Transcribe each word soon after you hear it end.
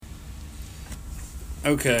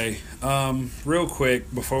Okay, real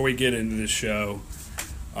quick before we get into the show,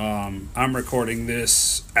 I'm recording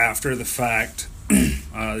this after the fact.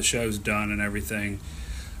 The show's done and everything,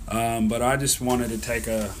 but I just wanted to take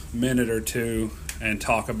a minute or two and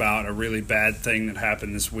talk about a really bad thing that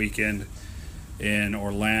happened this weekend in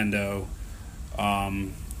Orlando. A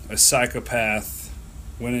psychopath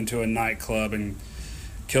went into a nightclub and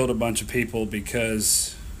killed a bunch of people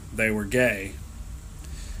because they were gay.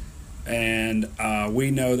 And we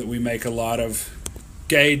know that we make a lot of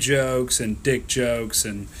gay jokes and dick jokes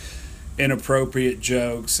and inappropriate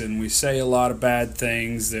jokes, and we say a lot of bad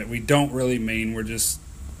things that we don't really mean. We're just,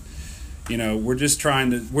 we're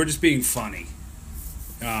just being funny.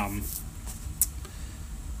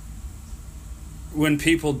 When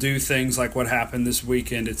people do things like what happened this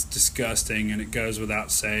weekend, it's disgusting, and it goes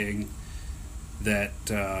without saying that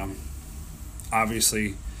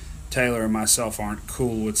obviously Taylor and myself aren't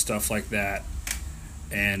cool with stuff like that.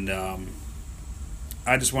 And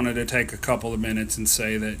I just wanted to take a couple of minutes and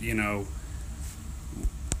say that,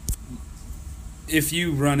 if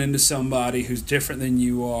you run into somebody who's different than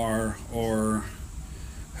you are, or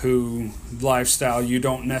who lifestyle you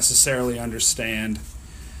don't necessarily understand,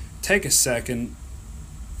 take a second,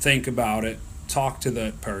 think about it, talk to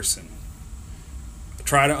that person.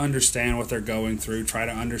 Try to understand what they're going through, try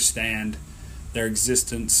to understand their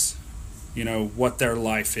existence, what their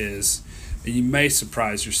life is, and you may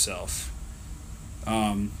surprise yourself.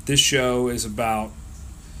 This show is about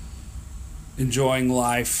enjoying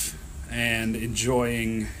life and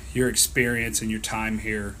enjoying your experience and your time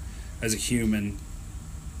here as a human,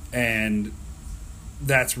 and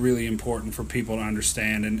that's really important for people to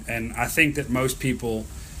understand, and I think that most people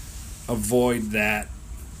avoid that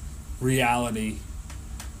reality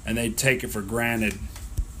and they take it for granted.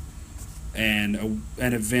 And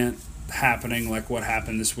an event happening like what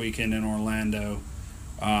happened this weekend in Orlando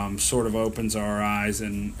sort of opens our eyes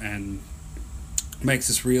and makes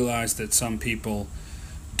us realize that some people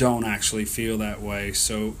don't actually feel that way.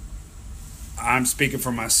 So I'm speaking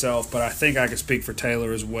for myself, but I think I can speak for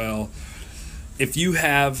Taylor as well. If you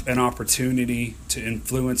have an opportunity to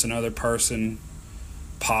influence another person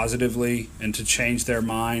positively and to change their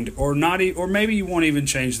mind, or maybe you won't even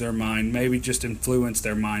change their mind, maybe just influence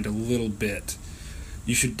their mind a little bit,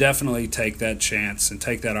 you should definitely take that chance and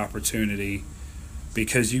take that opportunity,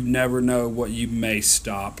 because you never know what you may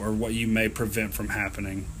stop or what you may prevent from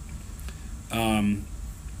happening.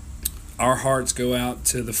 Our hearts go out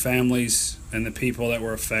to the families and the people that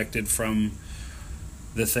were affected from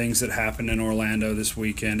the things that happened in Orlando this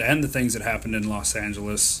weekend and the things that happened in Los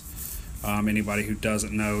Angeles. Anybody who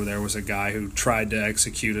doesn't know, there was a guy who tried to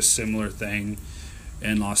execute a similar thing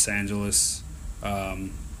in Los Angeles.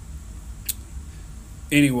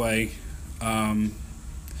 Anyway,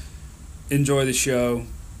 enjoy the show.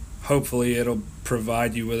 Hopefully it'll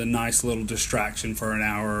provide you with a nice little distraction for an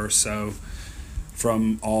hour or so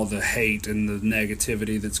from all the hate and the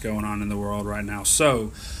negativity that's going on in the world right now.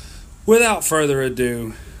 So, without further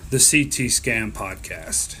ado, the CT Scan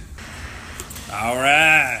Podcast. All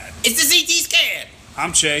right. It's the CT Scan.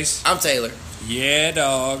 I'm Chase. I'm Taylor. Yeah,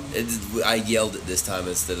 dog. I yelled it this time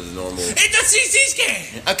instead of the normal. It's the CT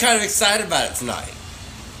Scan. I'm kind of excited about it tonight.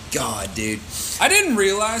 God, dude. I didn't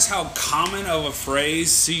realize how common of a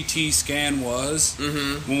phrase CT Scan was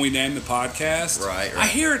when we named the podcast. Right. I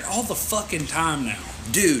hear it all the fucking time now.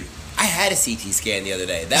 Dude, I had a CT scan the other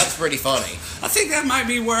day. That was pretty funny. I think that might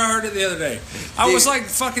be where I heard it the other day. I was like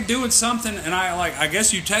fucking doing something, and I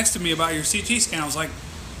guess you texted me about your CT scan. I was like,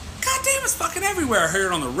 God damn, it's fucking everywhere. I hear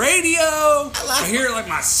it on the radio. I hear it like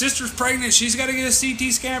my sister's pregnant. She's got to get a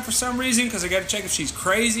CT scan for some reason because I got to check if she's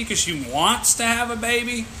crazy because she wants to have a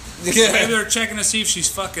baby. Yeah. Maybe they're checking to see if she's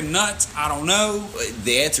fucking nuts. I don't know.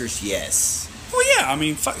 The answer is yes. Well, yeah, I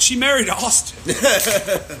mean, she married Austin.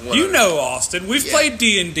 You know Austin. We've played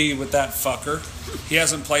D&D with that fucker. He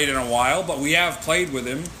hasn't played in a while, but we have played with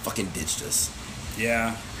him. Fucking ditched us.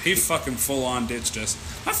 Yeah, he fucking full-on ditched us.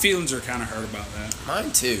 My feelings are kind of hurt about that.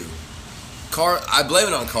 Mine too. I blame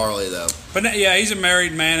it on Carly, though. But yeah, he's a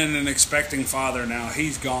married man and an expecting father now.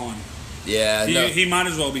 He's gone. Yeah, he might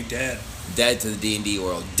as well be dead. Dead to the D&D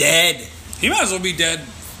world. Dead! He might as well be dead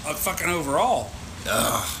fucking overall.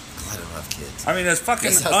 Ugh. I don't have kids. I mean, as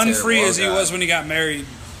fucking unfree as he was when he got married,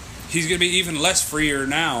 he's going to be even less freer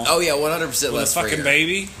now. Oh, yeah, 100% less free. With a fucking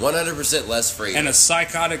baby. 100% less free. And a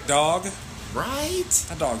psychotic dog. Right?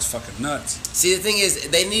 That dog's fucking nuts. See, the thing is,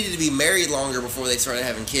 they needed to be married longer before they started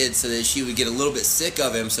having kids so that she would get a little bit sick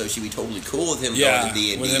of him so she'd be totally cool with him going to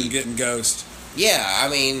D&D. With him getting ghost. Yeah, I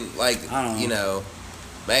mean, like, I don't know.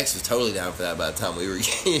 Max was totally down for that by the time we were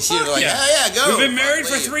getting. She was like, oh, yeah, go. We've been married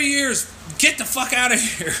for 3 years. Get the fuck out of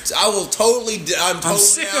here. I will totally. I'm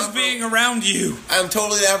sick of being around you. I'm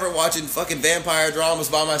totally down for watching fucking vampire dramas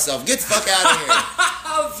by myself. Get the fuck out of here.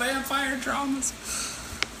 Vampire dramas.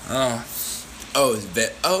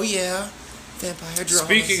 Oh yeah, vampire dramas.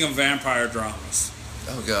 Speaking of vampire dramas.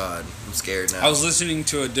 Oh God, I'm scared now. I was listening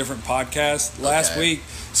to a different podcast last week.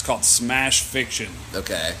 It's called Smash Fiction.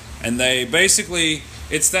 Okay. And they basically,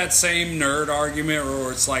 it's that same nerd argument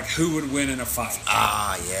where it's like, who would win in a fight?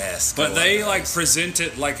 Ah, yes. But they present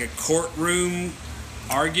it like a courtroom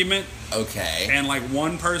argument. Okay. And like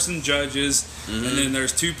one person judges, and then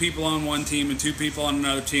there's two people on one team and two people on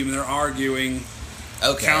another team, and they're arguing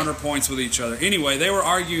counterpoints with each other. Anyway, they were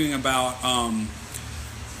arguing about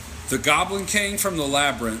the Goblin King from the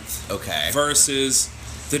Labyrinth versus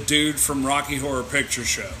the dude from Rocky Horror Picture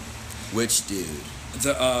Show. Which dude?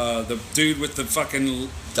 The dude with the fucking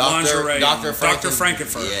lingerie. Dr.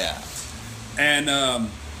 Frankenfurter. Yeah. And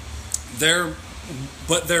their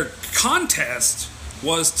contest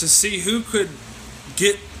was to see who could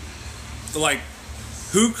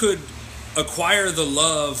acquire the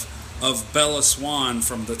love of Bella Swan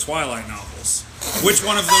from the Twilight novels. Which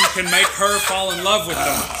one of them can make her fall in love with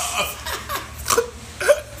them?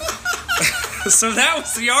 So that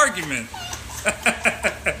was the argument.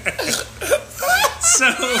 So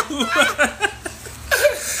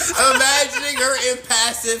I'm imagining her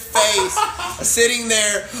impassive face sitting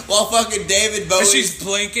there while fucking David Bowie. She's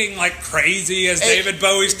blinking like crazy as David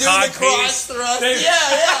Bowie's codpiece. Cross thrust. Yeah.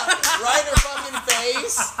 Right in her fucking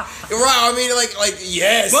face. Right. I mean, like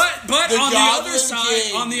yes. But on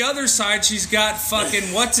the other side, she's got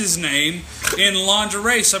fucking what's his name in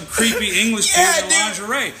lingerie, some creepy English dude in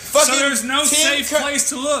lingerie. So there's no safe place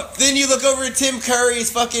to look. Then you look over at Tim Curry.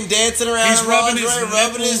 He's fucking dancing around. He's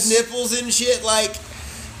rubbing his nipples and shit. Like.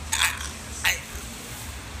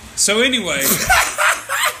 So anyway,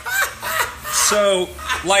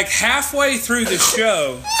 like halfway through the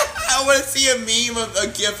show, I want to see a meme of a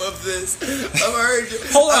gif of this.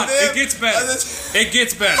 Hold on, it gets better. It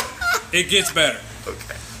gets better.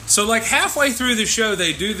 Okay. So like halfway through the show,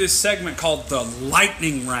 they do this segment called the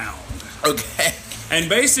lightning round. Okay. And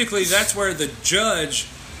basically, that's where the judge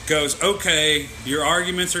goes, "Okay, your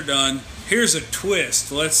arguments are done. Here's a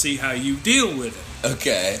twist. Let's see how you deal with it."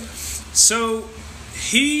 Okay. So.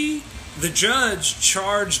 The judge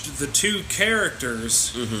charged the two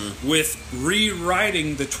characters with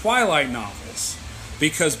rewriting the Twilight novels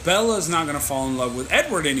because Bella's not going to fall in love with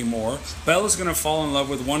Edward anymore. Bella's going to fall in love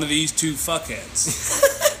with one of these two fuckheads.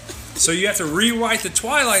 So you have to rewrite the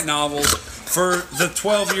Twilight novels for the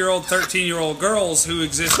 12-year-old, 13-year-old girls who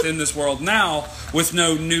exist in this world now with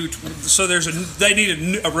no new... So they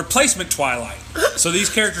need a replacement Twilight. So these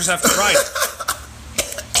characters have to write it.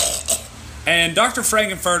 And Dr.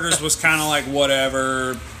 Frankenfurter's was kind of like,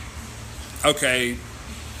 whatever. Okay,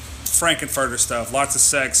 Frankenfurter stuff. Lots of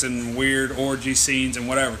sex and weird orgy scenes and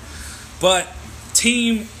whatever. But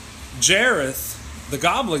Team Jareth, the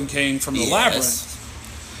Goblin King from the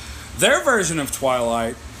Labyrinth, their version of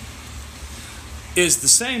Twilight is the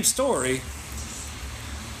same story,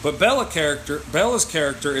 but Bella's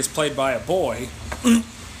character is played by a boy,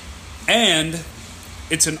 and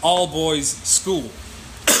it's an all-boys school.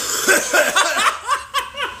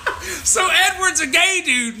 So Edward's a gay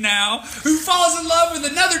dude now who falls in love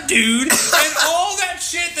with another dude, and all that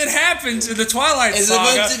shit that happens in the Twilight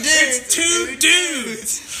Saga, it's two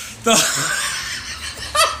dudes.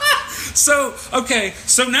 So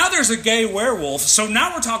now there's a gay werewolf. So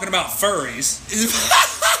now we're talking about furries.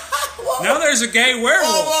 Now there's a gay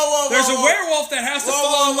werewolf. There's a werewolf that has to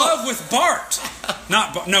fall in love with Bart.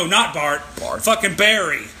 Not Bart. Bart. Fucking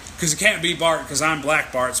Barry. Because it can't be Bart, because I'm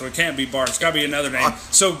Black Bart, so it can't be Bart. It's got to be another name.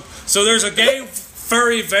 So there's a gay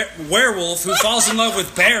furry werewolf who falls in love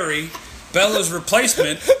with Barry, Bella's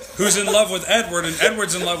replacement, who's in love with Edward, and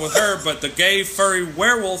Edward's in love with her, but the gay furry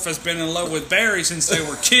werewolf has been in love with Barry since they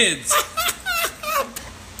were kids.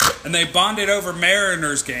 And they bonded over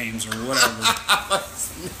Mariners games or whatever.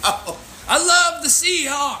 No. I love the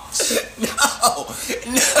Seahawks. No.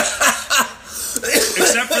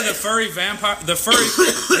 Except for the furry vampire, the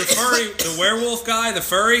werewolf guy, the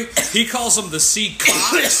furry, he calls them the Sea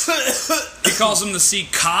Cocks. He calls them the Sea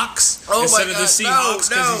Cocks instead of the Seahawks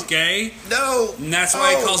because he's gay. No. And that's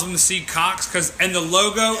why he calls them the Sea Cocks. And the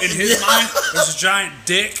logo in his mind, there's a giant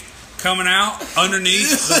dick coming out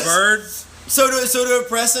underneath the bird. So to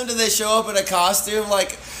impress him, do they show up in a costume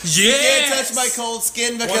like? You can't touch my cold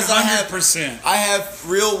skin because 100%. I have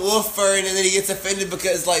real wolf fur, and then he gets offended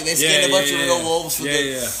because like they skinned a bunch of real wolves.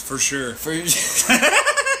 For sure.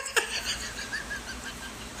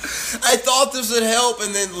 I thought thought this would help,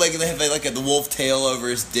 and then like they have like the wolf tail over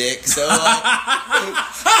his dick. So like,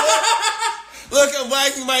 look, I'm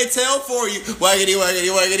wagging my tail for you. Waggity, waggity,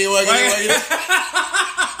 waggity, waggity, waggity.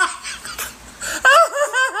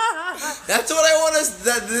 That's what I want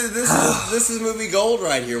to. This is movie gold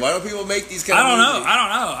right here. Why don't people make these kind of movies?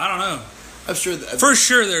 I don't know. I'm sure. For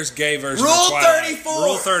sure, there's gay versions. Rule of Twilight. 34.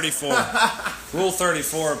 Rule 34. Rule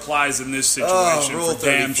 34 applies in this situation. Rule for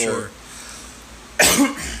damn 34. sure.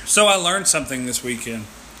 So I learned something this weekend.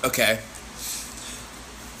 Okay.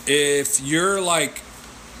 If you're like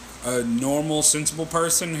a normal, sensible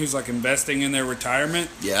person who's like investing in their retirement,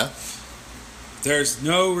 Yeah. there's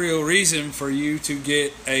no real reason for you to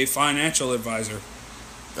get a financial advisor.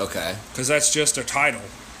 Okay. Because that's just a title.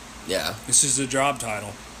 Yeah. This is a job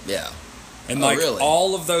title. Yeah. And really?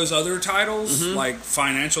 all of those other titles, like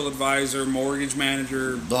financial advisor, mortgage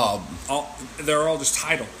manager, Bob. they're all just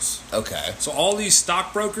titles. Okay. So all these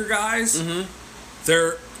stockbroker guys,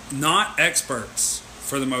 they're not experts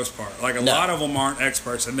for the most part. Like a lot of them aren't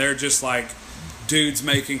experts, and they're just like dudes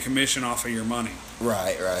making commission off of your money.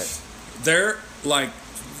 Right. They're like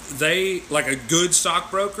a good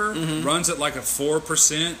stockbroker runs at like a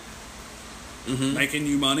 4% making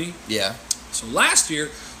you money. Yeah. So last year,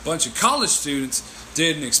 a bunch of college students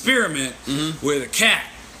did an experiment with a cat.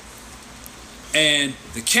 And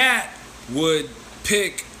the cat would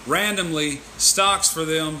pick randomly stocks for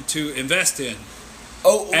them to invest in.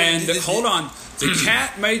 And hold on, the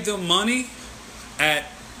cat made them money at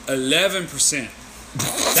 11%.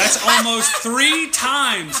 That's almost 3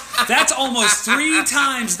 times. That's almost 3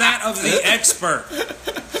 times that of the expert.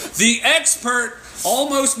 The expert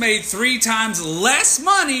almost made 3 times less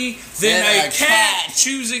money than a cat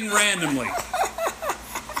choosing randomly.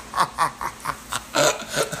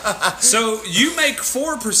 So you make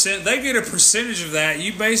 4%, they get a percentage of that.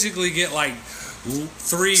 You basically get like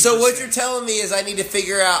 3%. So what you're telling me is I need to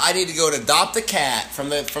figure out. I need to go to adopt a cat from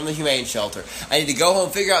the humane shelter. I need to go home,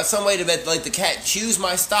 figure out some way to let the cat choose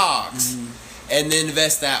my stocks, and then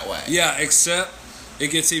invest that way. Yeah, except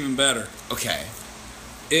it gets even better. Okay.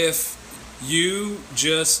 If you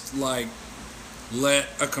just like let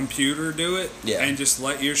a computer do it, and just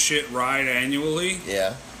let your shit ride annually,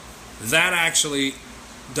 that actually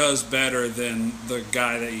does better than the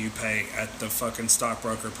guy that you pay at the fucking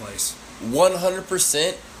stockbroker place.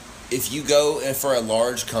 100%. If you go for a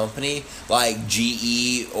large company like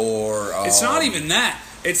GE or it's not even that.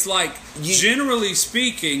 It's like generally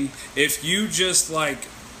speaking, if you just like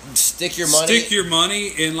stick your money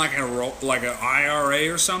in like an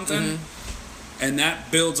IRA or something, and that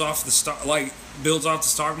builds off the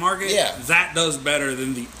stock market. Yeah, that does better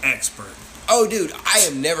than the expert. Oh, dude, I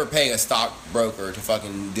am never paying a stockbroker to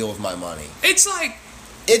fucking deal with my money. It's like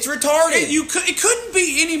it's retarded. It couldn't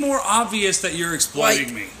be any more obvious that you're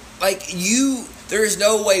exploiting me. There is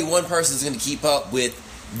no way one person is going to keep up with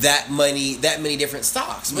that many different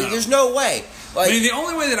stocks. No. There's no way. The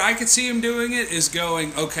only way that I could see him doing it is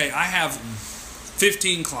going, okay, I have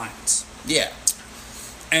 15 clients. Yeah.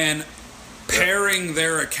 And pairing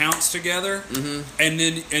their accounts together, and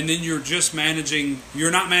then you're just managing.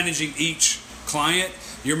 You're not managing each client.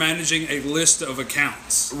 You're managing a list of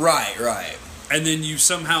accounts. Right. And then you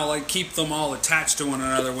somehow like keep them all attached to one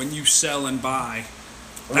another when you sell and buy.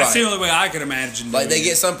 That's the only way I could imagine. Like they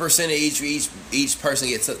get some percentage. Each person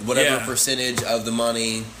gets whatever percentage of the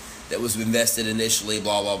money that was invested initially.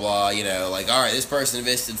 Blah blah blah. You know, like all right, this person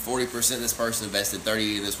invested 40%. This person invested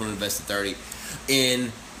 30%. And this one invested 30%.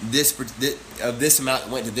 In this amount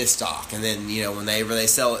went to this stock, and then whenever they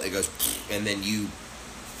sell it, it goes, and then you.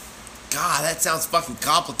 God, that sounds fucking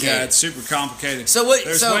complicated. Yeah, it's super complicated.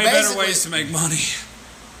 There's way better ways to make money,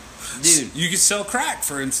 dude. You could sell crack,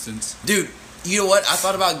 for instance, dude. You know what? I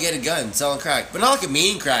thought about getting a gun, selling crack, but not like a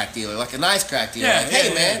mean crack dealer, like a nice crack dealer. Yeah,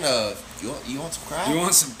 hey man, you want some crack? You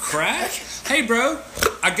want some crack? Hey bro,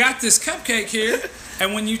 I got this cupcake here,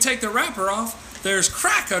 and when you take the wrapper off, there's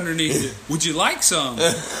crack underneath it. Would you like some?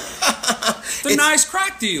 Nice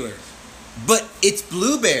crack dealer. But it's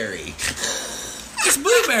blueberry. It's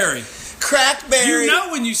blueberry. Crackberry. You know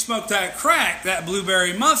when you smoke that crack, that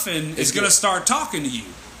blueberry muffin is going to start talking to you.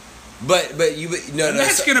 But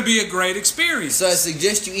that's going to be a great experience. So I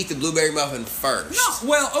suggest you eat the blueberry muffin first. No,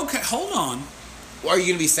 well, okay, hold on. Or are you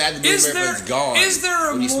going to be sad the blueberry muffin's gone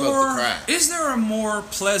when you smoke the crack? Is there a more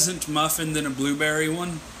pleasant muffin than a blueberry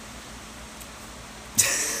one?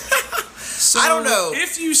 So I don't know.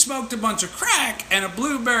 If you smoked a bunch of crack and a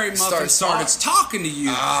blueberry muffin started talking to you,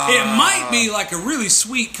 it might be like a really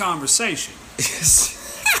sweet conversation.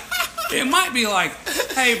 It might be like,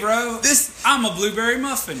 Hey, bro. I'm a blueberry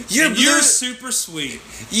muffin. You're super sweet.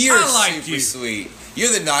 I like you. Sweet.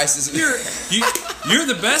 You're the nicest. You're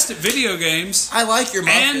the best at video games. I like your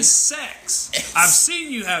muffin. And sex. I've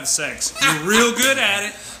seen you have sex. You're real good at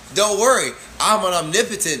it. Don't worry. I'm an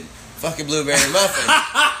omnipotent fucking blueberry muffin.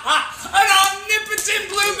 An omnipotent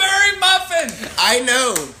blueberry muffin. I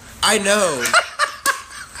know. I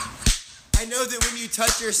know that when you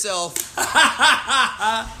touch yourself,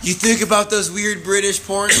 you think about those weird British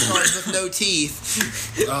porn stars with no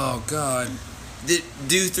teeth. Oh, God. That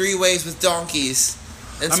do 3-ways with donkeys.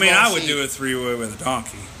 I would do a 3-way with a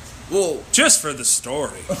donkey. Well, just for the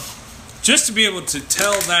story. Just to be able to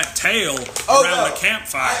tell that tale around the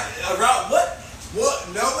campfire. Around what? What?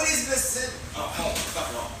 Nobody's gonna sit.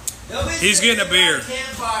 He's getting a beer.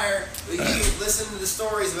 Campfire. You listen to the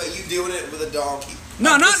stories about you doing it with a donkey.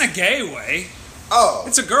 No, not in a gay way. Oh.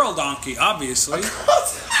 It's a girl donkey, obviously.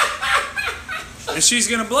 And she's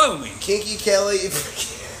gonna blow me. Kinky Kelly.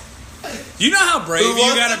 You know how brave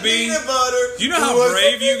you gotta be? You know how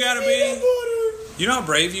brave you gotta be? You know how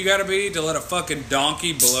brave you gotta be to let a fucking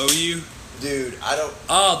donkey blow you? Dude, I don't...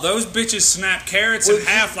 Oh, those bitches snap carrots in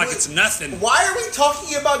half like it's nothing. Why are we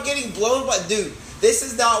talking about getting blown by... Dude, this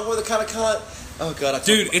is not one of the kind of... Oh, God.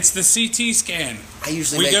 Dude, it's the CT scan.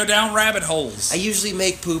 We go down rabbit holes. I usually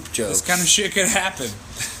make poop jokes. This kind of shit could happen.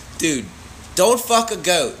 Dude, don't fuck a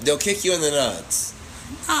goat. They'll kick you in the nuts.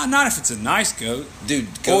 Not if it's a nice goat. Dude,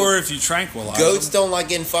 or if you tranquilize goats them. Don't like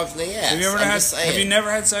getting fucked in the ass. Have you never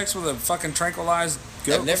had sex with a fucking tranquilized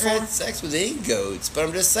goat I've never had sex with any goats, but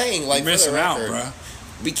I'm just saying, like, you're missing out, bro.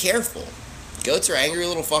 Be careful. Goats are angry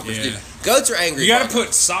little fuckers, yeah. dude. Goats are angry. You gotta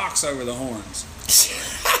put socks over the horns.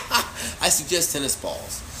 I suggest tennis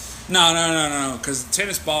balls. No, because the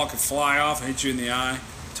tennis ball could fly off and hit you in the eye.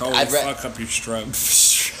 Totally fuck up your stroke.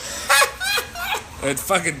 That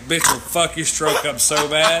fucking bitch will fuck your stroke up so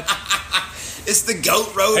bad. It's the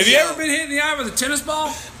goat rodeo. Have you ever been hit in the eye with a tennis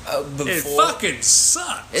ball? It fucking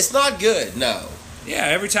sucks. It's not good, no. Yeah,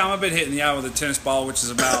 every time I've been hit in the eye with a tennis ball, which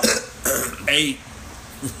is about 8,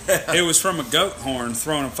 it was from a goat horn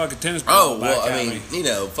throwing a fucking tennis ball back at me. You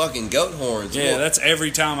know, fucking goat horns. Yeah, that's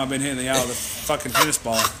every time I've been hit in the eye with a fucking tennis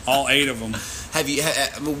ball. All 8 of them. Have you?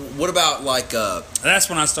 What about like? That's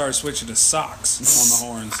when I started switching to socks on the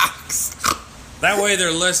horns. That way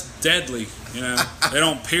they're less deadly. You know, they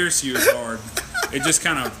don't pierce you as hard. It just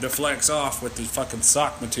kind of deflects off with the fucking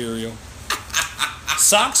sock material.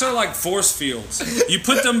 Socks are like force fields. You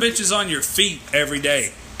put them bitches on your feet every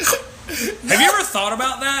day. Have you ever thought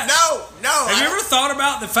about that? No. Have you ever thought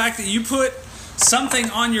about the fact that you put something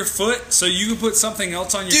on your foot so you can put something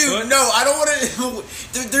else on your foot? Dude, no, I don't want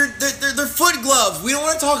to. They're foot gloves. We don't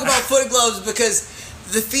want to talk about foot gloves because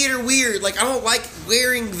the feet are weird. Like, I don't like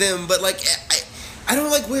wearing them, but like, I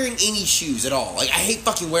don't like wearing any shoes at all. Like, I hate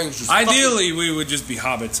fucking wearing shoes. Ideally, we would just be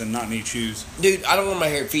hobbits and not need shoes. Dude, I don't want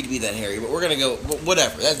my feet to be that hairy, but we're gonna go.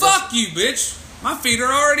 Whatever. Fuck you, bitch. My feet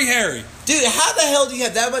are already hairy. Dude, how the hell do you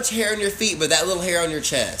have that much hair on your feet, but that little hair on your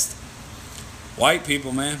chest? White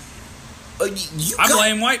people, man. I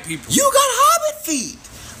blame white people. You got hobbit feet.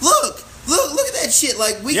 Look at that shit.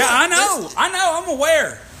 Like I know. I'm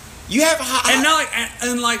aware. You have and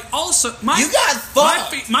also you got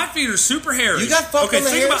fucked. My feet are super hairy. You got fucked. Okay,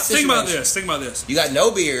 think about this. You got no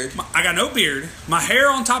beard. I got no beard. My hair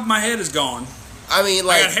on top of my head is gone. I mean,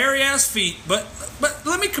 like, I got hairy ass feet, but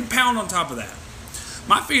let me compound on top of that.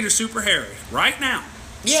 My feet are super hairy right now.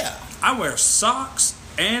 Yeah. I wear socks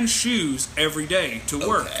and shoes every day to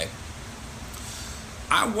work. Okay.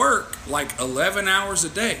 I work like 11 hours a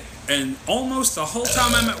day, and almost the whole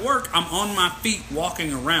time I'm at work, I'm on my feet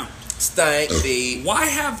walking around. Stank feet. Why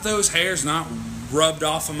have those hairs not rubbed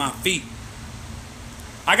off of my feet?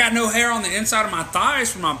 I got no hair on the inside of my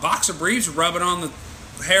thighs from my boxer briefs rubbing on the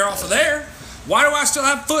hair off of there. Why do I still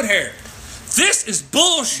have foot hair? This is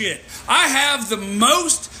bullshit. I have the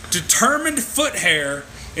most determined foot hair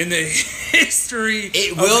in the history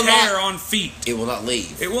of hair on feet. It will not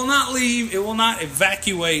leave. It will not leave. It will not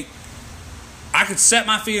evacuate. I could set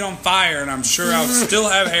my feet on fire, and I'm sure I would still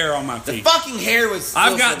have hair on my feet. The fucking hair was still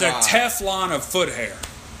I've got the Teflon of foot hair.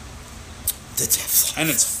 The Teflon. And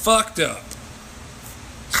it's fucked up.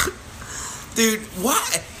 Dude,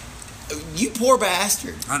 why? You poor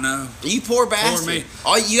bastard. I know. You poor bastard. Poor me.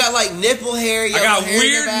 Oh, you got like nipple hair. I got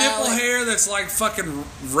weird nipple hair that's like fucking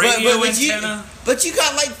radio antenna. But you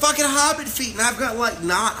got like fucking hobbit feet, and I've got like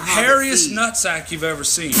not hobbit hairiest feet. Nutsack you've ever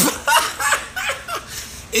seen.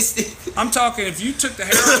 I'm talking, if you took the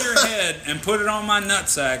hair on your head and put it on my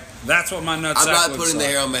nutsack, that's what my nutsack looks like. I'm not putting the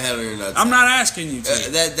hair on my head on your nutsack. I'm not asking you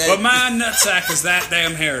to. But my nutsack is that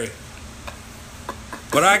damn hairy.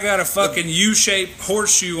 But I got a fucking U-shaped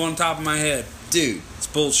horseshoe on top of my head. Dude. It's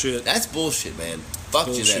bullshit. That's bullshit, man. Fuck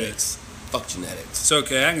bullshit. genetics. Fuck genetics. It's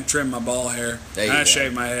okay. I can trim my ball hair. I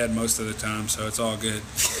shave my head most of the time, so it's all good.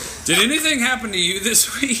 Did anything happen to you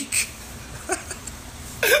this week?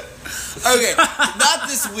 Okay, not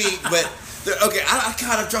this week, but okay.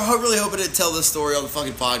 I'm really hoping to tell this story on the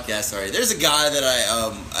fucking podcast. Already, there's a guy that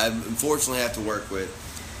I unfortunately have to work with.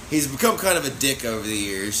 He's become kind of a dick over the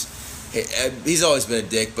years. He's always been a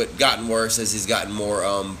dick, but gotten worse as he's gotten more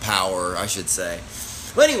power, I should say.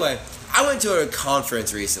 But anyway, I went to a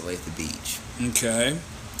conference recently at the beach. Okay.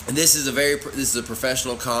 And this is a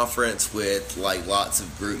professional conference with like lots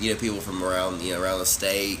of people from around around the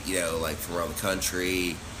state, like from around the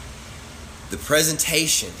country. The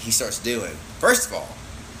presentation he starts doing. First of all,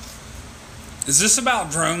 is this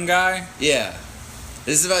about Drone Guy? Yeah,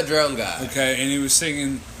 this is about Drone Guy. Okay, and he was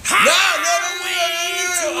singing. No!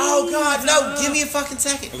 Oh God, no! Give me a fucking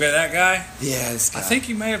second. Okay, that guy. Yeah, this guy. I think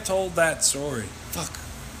you may have told that story.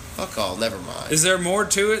 Fuck all. Never mind. Is there more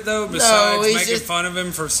to it though besides making fun of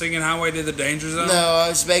him for singing "Highway to the Danger Zone"? No, I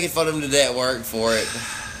was making fun of him today at work for it.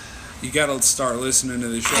 You gotta start listening to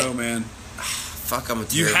the show, man. Fuck, I'm a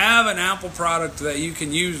terrible. You have an Apple product that you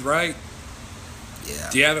can use, right? Yeah.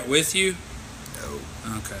 Do you have it with you? No.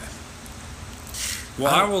 Okay.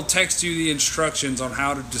 Well, I will text you the instructions on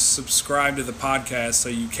how to just subscribe to the podcast so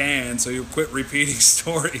you'll quit repeating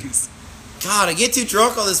stories. God, I get too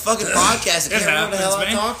drunk on this fucking podcast. I can't remember what the hell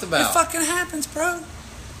I talked about. It fucking happens, bro.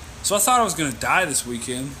 So I thought I was going to die this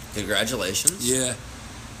weekend. Congratulations. Yeah.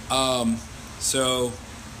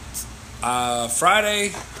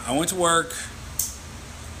 Friday, I went to work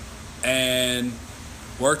and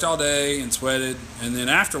worked all day and sweated. And then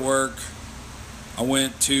after work, I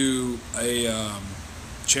went to a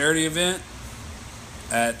charity event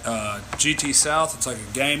at GT South. It's like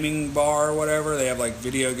a gaming bar or whatever. They have like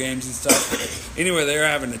video games and stuff. Anyway, they were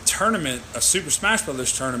having a tournament, a Super Smash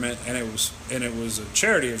Brothers tournament, and it was a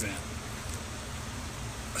charity event.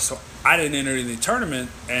 So I didn't enter the tournament,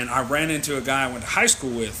 and I ran into a guy I went to high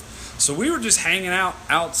school with. So we were just hanging out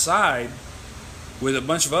outside with a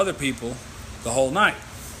bunch of other people the whole night.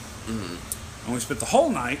 Mm-hmm. And we spent the whole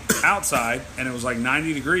night outside, and it was like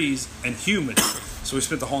 90 degrees and humid. So we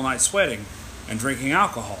spent the whole night sweating and drinking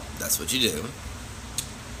alcohol. That's what you do.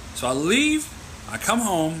 So I leave, I come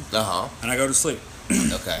home, and I go to sleep.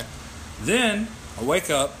 Okay. Then I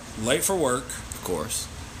wake up late for work. Of course.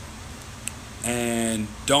 And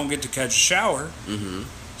don't get to catch a shower. Mm-hmm.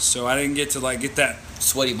 So I didn't get to get that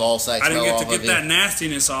sweaty ball sack. I didn't get to get that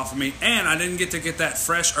nastiness off of me, and I didn't get to get that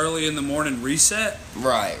fresh early in the morning reset.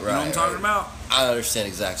 Right. You know what I'm talking about? I understand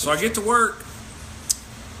exactly. So I get to work.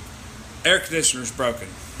 Air conditioner's broken.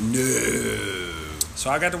 No. So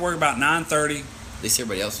I got to work about 9:30. At least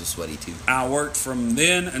everybody else was sweaty too. I worked from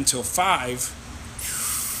then until 5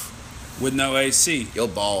 with no AC. Your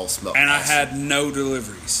balls smell. And awesome. I had no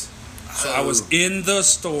deliveries. So I was in the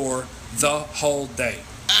store the whole day.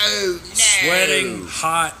 Oh, no. Sweating,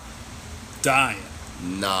 hot, dying.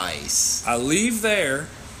 Nice. I leave there.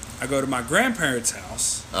 I go to my grandparents'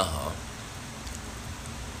 house.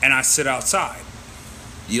 And I sit outside.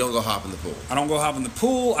 You don't go hop in the pool. I don't go hop in the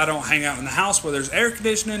pool. I don't hang out in the house where there's air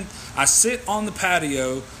conditioning. I sit on the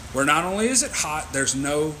patio where not only is it hot, there's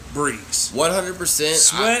no breeze. 100%.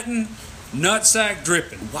 Sweating, nutsack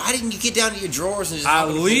dripping. Why didn't you get down to your drawers and just I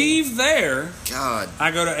leave there. God.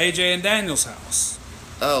 I go to AJ and Daniel's house.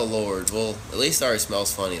 Oh, Lord. Well, at least it already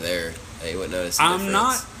smells funny there. You wouldn't notice the difference. I'm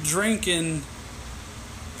not drinking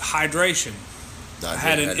hydration. I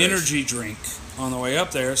had an energy drink on the way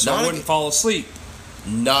up there, so I wouldn't fall asleep.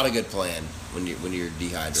 Not a good plan when you're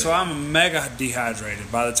dehydrated. So I'm mega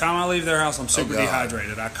dehydrated. By the time I leave their house, I'm super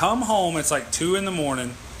dehydrated. I come home, it's like 2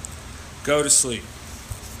 a.m, go to sleep.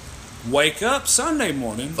 Wake up Sunday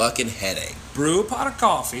morning. Fucking headache. Brew a pot of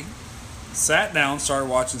coffee. Sat down, started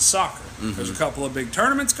watching soccer. Mm-hmm. There's a couple of big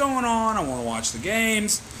tournaments going on. I want to watch the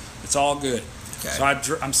games. It's all good. Okay. So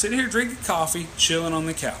I'm sitting here drinking coffee, chilling on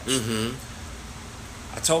the couch. Mm-hmm.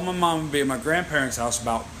 I told my mom to be at my grandparents' house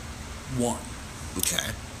about 1.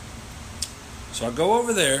 Okay. So I go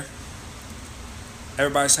over there.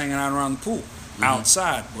 Everybody's hanging out around the pool.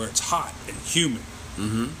 Outside where it's hot and humid.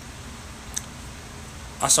 Mm-hmm.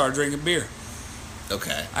 I started drinking beer.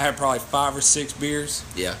 Okay. I had probably 5 or 6 beers.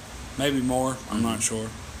 Yeah. Maybe more. I'm not sure.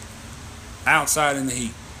 Outside in the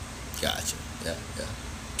heat. Gotcha. Yeah.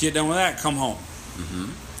 Get done with that, come home.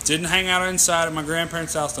 Mm-hmm. Didn't hang out inside at my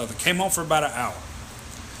grandparents' house. Nothing. Came home for about an hour.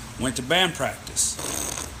 Went to band practice.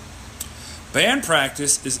 Band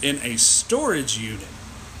practice is in a storage unit.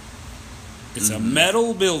 It's a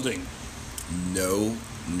metal building. No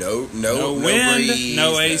No wind, breeze,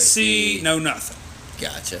 no AC, no nothing.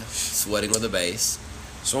 Gotcha. Sweating with a bass.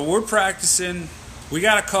 So we're practicing. We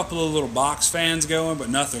got a couple of little box fans going, but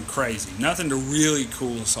nothing crazy. Nothing to really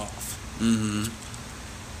cool us off. Mm-hmm.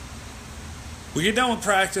 We get done with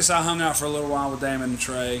practice. I hung out for a little while with Damon and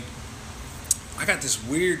Trey. I got this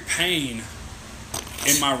weird pain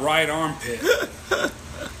in my right armpit.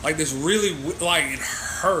 Like this really, like it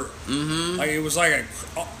hurt. Mm-hmm. Like it was like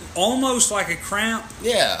almost like a cramp.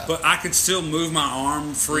 Yeah. But I could still move my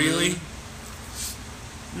arm freely.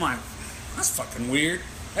 Mm-hmm. I'm like, that's fucking weird.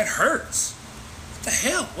 That hurts. What the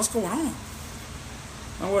hell? What's going on?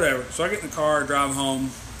 Oh, whatever. So I get in the car, drive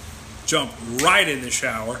home, jump right in the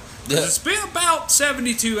shower. Because it's been about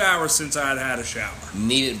 72 hours since I'd had a shower.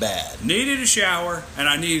 Need it bad. Needed a shower, and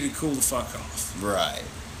I needed to cool the fuck off. Right.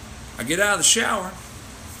 I get out of the shower,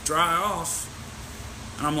 dry off,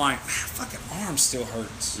 and I'm like, fucking arm still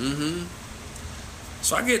hurts. Mm-hmm.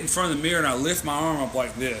 So I get in front of the mirror and I lift my arm up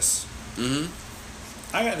like this.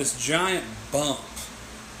 Mm-hmm. I got this giant bump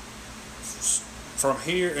from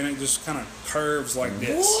here, and it just kind of curves like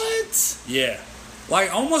this. What? Yeah.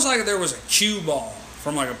 Like, almost like there was a cue ball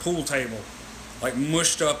from like a pool table, like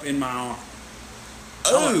mushed up in my arm.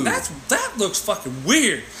 Oh. Like, that looks fucking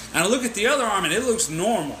weird. And I look at the other arm and it looks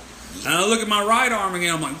normal. And I look at my right arm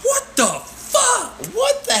again, I'm like, what the fuck?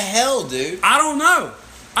 What the hell, dude? I don't know.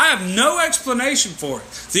 I have no explanation for it.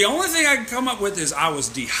 The only thing I can come up with is I was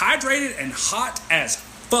dehydrated and hot as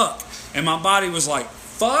fuck. And my body was like,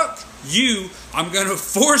 fuck you. I'm going to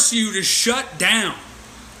force you to shut down.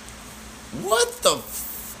 What the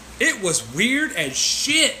It was weird as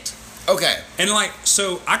shit. Okay. And like,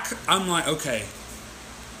 so I'm like, okay,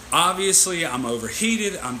 obviously I'm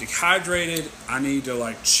overheated, I'm dehydrated, I need to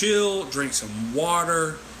like chill, drink some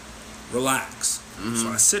water, relax. Mm-hmm. So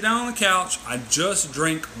I sit down on the couch, I just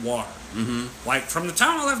drink water. Mm-hmm. Like from the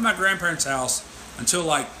time I left my grandparents' house until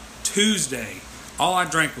like Tuesday, all I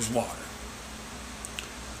drank was water.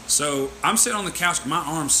 So I'm sitting on the couch, my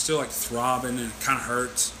arm's still like throbbing and it kind of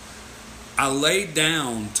hurts. I laid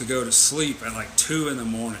down to go to sleep at like 2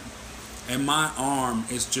 a.m. and my arm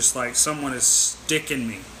is just like someone is sticking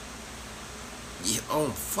me. Yeah, oh,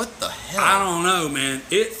 what the hell? I don't know, man.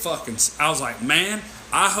 I was like, man,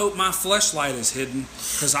 I hope my fleshlight is hidden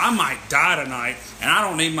because I might die tonight and I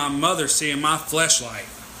don't need my mother seeing my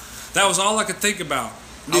fleshlight. That was all I could think about.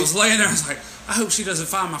 I was laying there, I was like, I hope she doesn't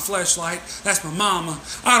find my fleshlight. That's my mama.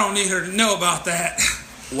 I don't need her to know about that.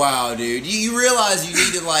 Wow, dude. You realize you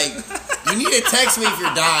need to, like, you need to text me if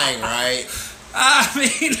you're dying, right? I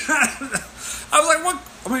mean, I was like,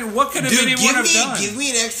 what could have anyone have done? Give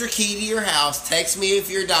me an extra key to your house. Text me if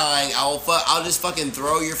you're dying. I'll just fucking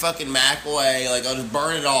throw your fucking Mac away. Like, I'll just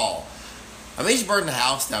burn it all. I mean, just burn the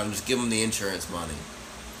house down and just give them the insurance money.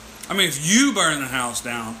 I mean, if you burn the house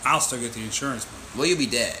down, I'll still get the insurance money. Well, you'll be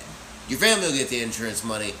dead. Your family will get the insurance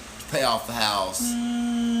money to pay off the house.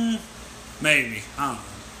 Maybe. I don't know.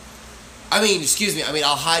 I mean, excuse me. I mean,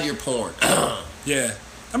 I'll hide your porn. Yeah.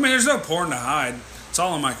 I mean, there's no porn to hide. It's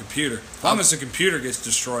all on my computer. As long as the computer gets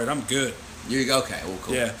destroyed, I'm good. You're okay. Well,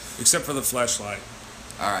 cool. Yeah, except for the fleshlight.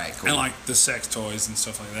 All right, cool. And like the sex toys and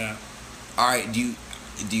stuff like that. All right, do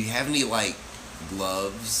you have any like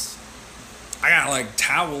gloves? I got like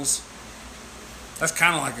towels. That's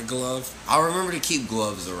kind of like a glove. I'll remember to keep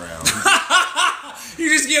gloves around. You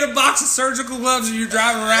just get a box of surgical gloves and you're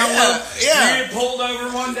driving around with. Yeah. You get pulled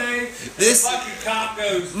over one day. This the fucking cop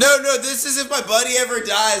goes. No. This is if my buddy ever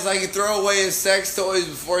dies, I can throw away his sex toys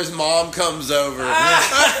before his mom comes over.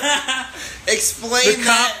 Explain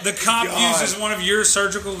The cop uses one of your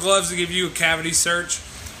surgical gloves to give you a cavity search.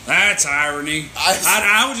 That's irony.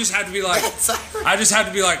 I would just have to be like,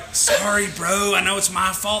 sorry, bro. I know it's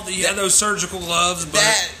my fault that you had those surgical gloves,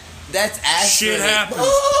 but that's shit happens.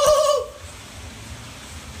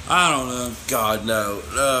 I don't know. God, no.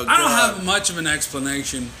 Oh, I don't have much of an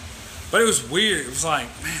explanation, but it was weird. It was like,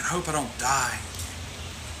 man, I hope I don't die.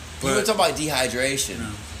 But you were talking about dehydration.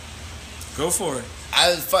 No. Go for it. I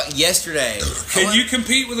was yesterday. Can you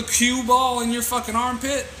compete with a cue ball in your fucking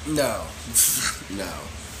armpit? No.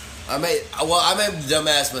 I made a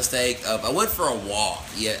dumbass mistake. I went for a walk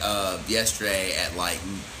yesterday at like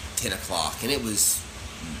 10 o'clock, and it was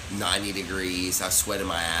 90 degrees. I sweated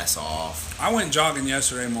my ass off. I went jogging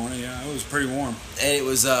yesterday morning. Yeah, it was pretty warm. And it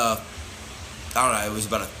was I don't know. It was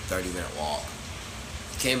about a 30-minute walk.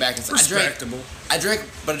 Came back and respectable. I drank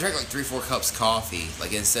like 3-4 cups of coffee.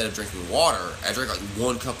 Like instead of drinking water, I drank like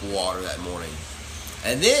 1 cup of water that morning.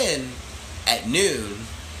 And then at noon,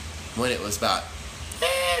 when it was about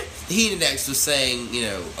the heat index was saying,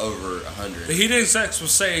 over 100. The heat index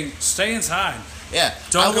was saying, stay inside. Yeah.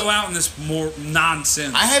 Don't go out in this more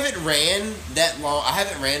nonsense. I haven't ran that long. I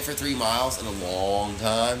haven't ran for 3 miles in a long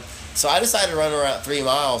time. So I decided to run around 3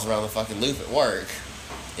 miles around the fucking loop at work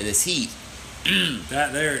in this heat.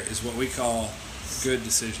 That there is what we call good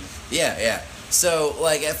decision. Yeah. So,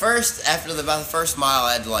 like, at first, after about the first mile,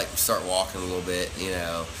 I had to, like, start walking a little bit,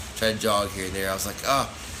 try to jog here and there. I was like,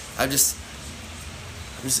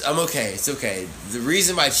 I'm okay. It's okay. The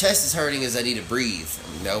reason my chest is hurting is I need to breathe.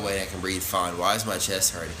 No way I can breathe fine. Why is my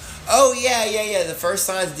chest hurting? Oh, yeah. The first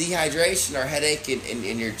signs of dehydration are headache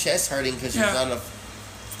and your chest hurting because there's not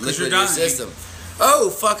enough liquid in your system.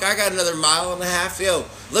 Oh, fuck, I got another mile and a half. Yo,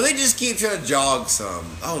 let me just keep trying to jog some.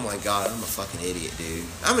 Oh, my God, I'm a fucking idiot, dude.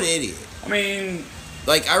 I'm an idiot. I mean,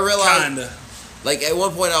 like, I realized, kinda. Like, at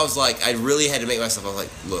one point I was like, I really had to make myself, I was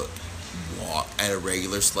like, look, walk at a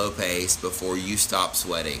regular slow pace before you stop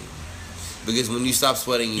sweating. Because when you stop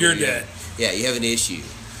sweating, you're dead. Yeah, you have an issue.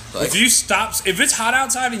 Like, if it's hot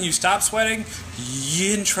outside and you stop sweating,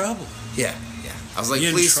 you're in trouble. Yeah. I was like,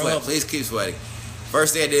 please sweat. Please keep sweating.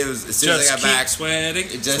 First thing I did was, as soon as I got back, sweating.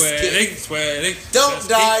 Don't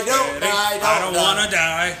die. I don't want to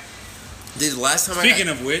die. Dude, the last time Speaking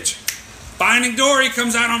of which, Finding Dory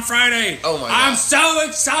comes out on Friday. Oh my God. I'm so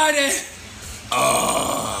excited.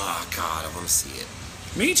 Oh, God, I want to see it.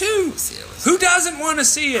 Me too. Who doesn't want to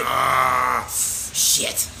see it?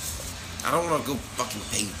 Shit. I don't want to go fucking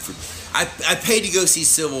pay for... I paid to go see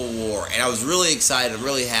Civil War, and I was really excited. I'm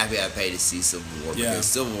really happy I paid to see Civil War because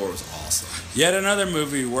Civil War was awesome. Yet another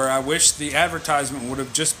movie where I wish the advertisement would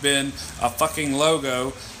have just been a fucking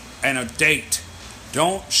logo and a date.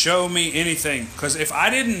 Don't show me anything. Because if I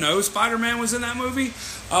didn't know Spider-Man was in that movie,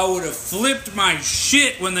 I would have flipped my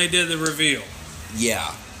shit when they did the reveal.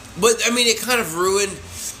 Yeah. But, I mean, it kind of ruined...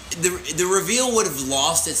 The reveal would have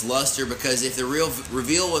lost its luster because if the real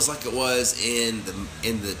reveal was like it was in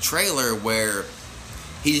the trailer where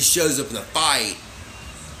he just shows up in the fight,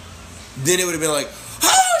 then it would have been like,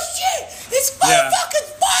 oh shit, it's fucking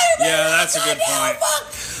Spider-Man! Yeah, that's a good point.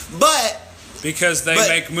 But because they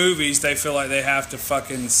make movies, they feel like they have to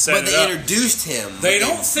fucking set it up. But they introduced him. They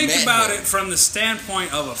don't think about it from the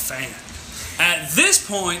standpoint of a fan. At this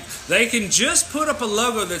point, they can just put up a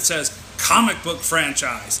logo that says comic book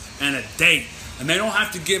franchise and a date, and they don't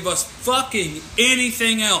have to give us fucking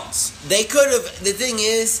anything else. They could have. The thing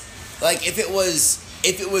is, like, if it wasn't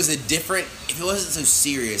so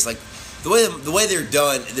serious, like the way they're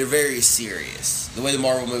done, they're very serious. The way the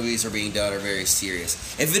Marvel movies are being done are very serious.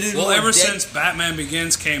 If it ever since Batman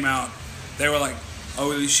Begins came out, they were like,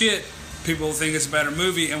 holy shit, people will think it's a better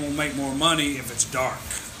movie and will make more money if it's dark.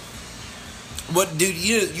 What, dude?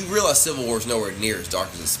 You realize Civil War is nowhere near as dark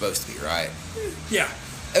as it's supposed to be, right? Yeah.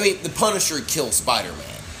 I mean, the Punisher kills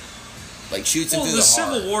Spider-Man. Like, shoots him through the heart.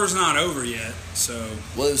 Well, the Civil War's not over yet, so...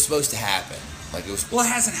 Well, it was supposed to happen. Like, it was... Well, it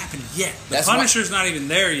hasn't happened yet. The Punisher's not even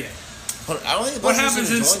there yet. I don't think the What Punisher's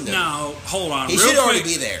happens is... join them. No, hold on. He should already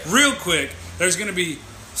be there. Real quick, there's going to be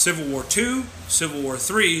Civil War 2, Civil War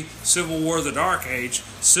 3, Civil War The Dark Age,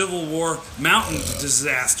 Civil War Mountain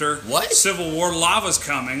Disaster. What? Civil War Lava's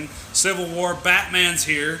coming. Civil War Batman's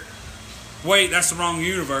here. Wait, that's the wrong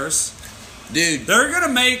universe. Dude. They're going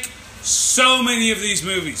to make so many of these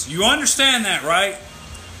movies. You understand that, right?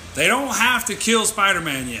 They don't have to kill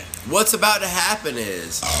Spider-Man yet. What's about to happen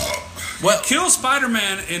is... kill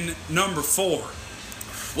Spider-Man in number 4.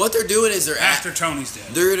 What they're doing is after Tony's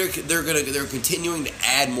dead. They're continuing to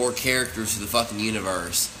add more characters to the fucking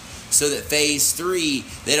universe, so that Phase 3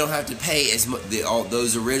 they don't have to pay as much all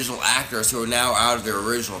those original actors who are now out of their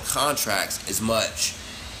original contracts as much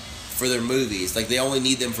for their movies. Like, they only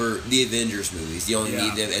need them for the Avengers movies. They only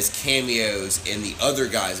need them as cameos in the other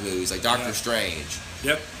guys' movies, like Doctor Strange.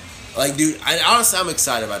 Yep. Like, dude, honestly, I'm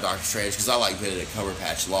excited about Doctor Strange because I like Benedict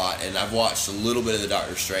Cumberbatch a lot, and I've watched a little bit of the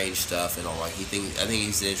Doctor Strange stuff, and I think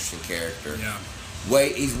he's an interesting character. Yeah.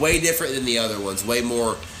 He's way different than the other ones. Way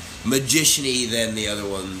more magician-y than the other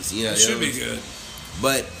ones. You know, it should be good.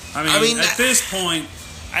 But I mean, at this point,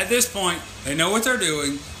 they know what they're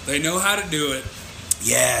doing. They know how to do it.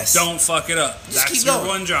 Yes. Don't fuck it up. That's your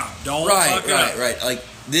one job. Don't fuck it up. Right. Like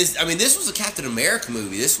this. I mean, this was a Captain America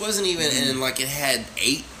movie. This wasn't even, and like it had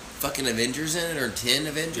 8 fucking Avengers in it or 10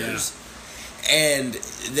 Avengers. Yeah. And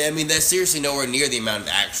I mean, that's seriously nowhere near the amount of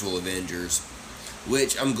actual Avengers.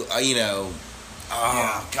 Which I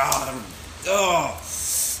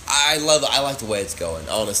like the way it's going,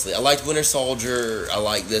 honestly. I liked Winter Soldier. I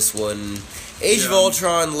like this one. Age of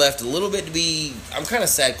Ultron left a little bit to be... I'm kind of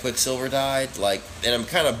sad Quicksilver died. And I'm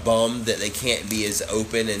kind of bummed that they can't be as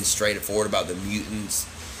open and straightforward about the mutants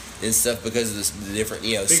and stuff because of the different,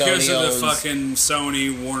 because Sony of owns. the fucking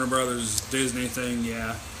Sony, Warner Brothers, Disney thing,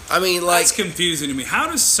 yeah. I mean, like, that's confusing to me. How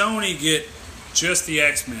does Sony get just the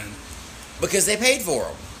X-Men? because they paid for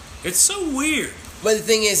them. It's so weird. But the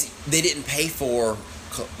thing is, they didn't pay for.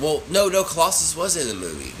 Well, no, Colossus was in the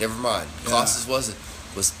movie. Never mind. Colossus was.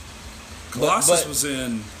 Colossus was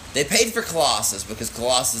in. They paid for Colossus because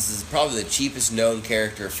Colossus is probably the cheapest known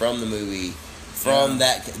character from the movie, from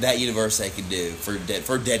that universe they could do for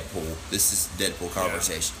Deadpool. This is Deadpool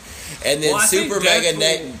conversation. And then Super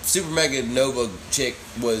Mega Nova chick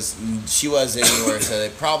she was anywhere, so they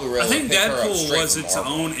probably really. I think picked her up Deadpool straight was from its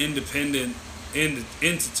Marvel. own independent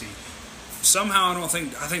entity. Somehow, I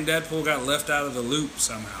think Deadpool got left out of the loop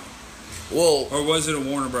somehow. Well, or was it a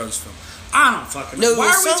Warner Bros. film? I don't fucking know. No, Why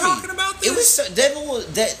are we Sony. talking about this? It was Deadpool.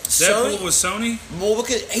 Deadpool was Sony. Well,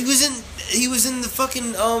 because he was in the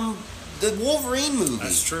fucking the Wolverine movie.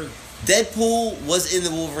 That's true. Deadpool was in the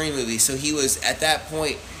Wolverine movie, so he was at that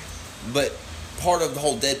point. But part of the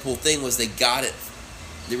whole Deadpool thing was they got it.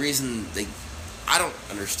 The reason I don't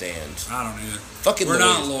understand. I don't either. Fucking We're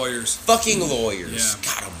lawyers. not lawyers. Fucking lawyers. Yeah.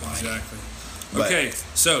 God almighty. Exactly. But Okay,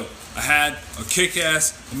 so I had a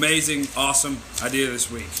kick-ass, amazing, awesome idea this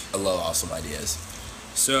week. I love awesome ideas.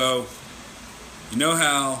 So, you know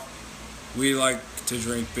how we like to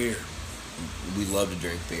drink beer. We love to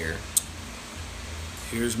drink beer.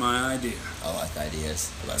 Here's my idea. I like ideas.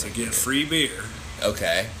 To get free beer,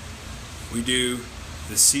 Okay. we do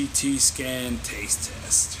the CT scan taste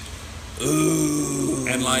test. Ooh.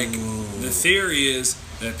 And like the theory is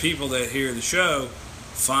that people that hear the show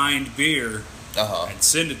find beer and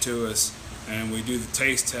send it to us, and we do the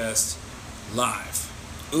taste test live.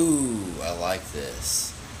 Ooh, I like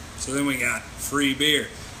this. So then we got free beer,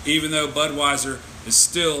 even though Budweiser is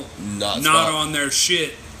still not on their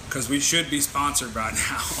shit, because we should be sponsored by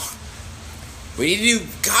now. We need to do.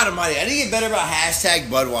 God almighty, I need to get better about hashtag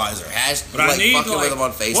Budweiser. But I need fucking with them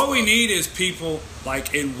on Facebook. What we need is people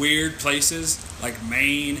like in weird places like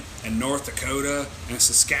Maine and North Dakota and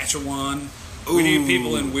Saskatchewan. We need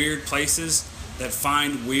people in weird places that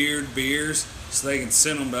find weird beers so they can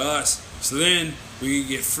send them to us. So then we can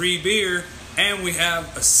get free beer and we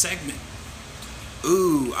have a segment.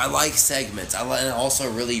 Ooh, I like segments. I also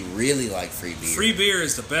really, really like free beer. Free beer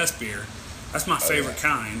is the best beer. That's my favorite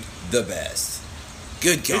kind. The best.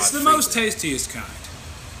 Good God. It's the most tastiest kind.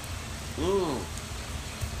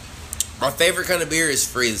 My favorite kind of beer is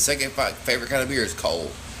free. The second favorite kind of beer is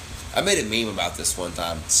cold. I made a meme about this one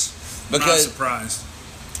time. I'm not surprised.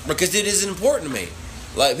 Because it is important to me.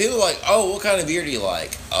 Like, people are like, oh, what kind of beer do you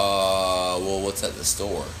like? Well, what's at the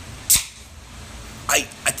store?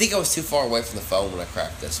 I think I was too far away from the phone when I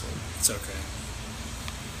cracked this one. It's okay.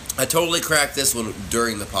 I totally cracked this one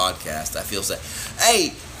during the podcast. I feel sad.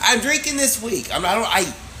 Hey, I'm drinking this week. I'm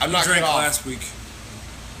not drank last week.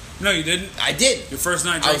 No, you didn't. I did. Your first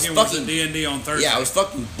night drinking was at D&D on Thursday. Yeah, I was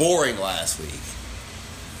fucking boring last week.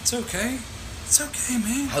 It's okay. It's okay,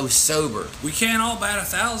 man. I was sober. We can't all bat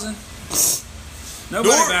 1,000.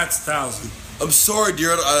 Nobody bats 1,000. I'm sorry,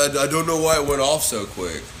 dear. I don't know why it went off so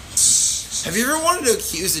quick. Have you ever wanted to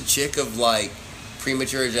accuse a chick of like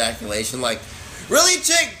premature ejaculation? Like, really,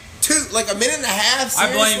 chick? Like a minute and a half?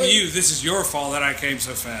 Seriously? I blame you. This is your fault that I came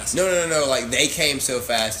so fast. No. Like, they came so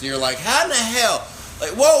fast. And you're like, how in the hell?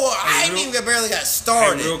 Like, whoa, I barely got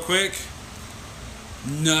started. Hey, real quick,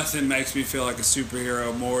 nothing makes me feel like a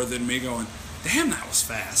superhero more than me going, damn, that was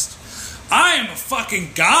fast. I am a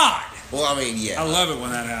fucking god. Well, I mean, yeah. I love it when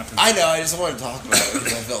that happens. I know. I just wanted to talk about it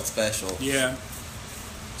because I felt special. Yeah.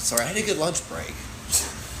 Sorry, I had a good lunch break.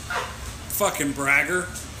 Fucking bragger.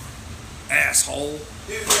 Asshole.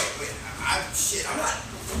 Dude, wait. I'm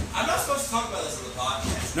not supposed to talk about this on the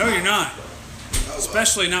podcast. No, you're not.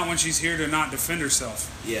 Especially not when she's here to not defend herself.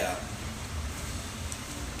 Yeah.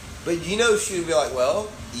 But she would be like, well,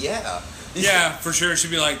 yeah. Yeah, for sure.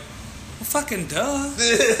 She'd be like, well, fucking duh.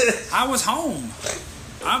 I was home.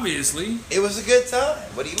 Obviously. It was a good time.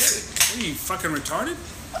 What do you mean? What are you, fucking retarded?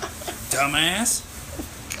 Dumbass.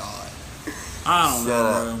 God. I don't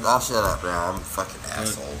know, bro. I'll shut up, bro. I'm a fucking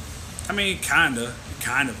asshole. I mean, kinda. You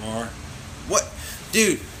kind of are. What?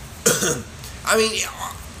 Dude. I mean,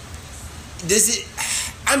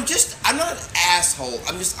 I'm not an asshole.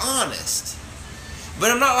 I'm just honest.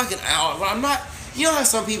 But I'm not like I'm not. You know how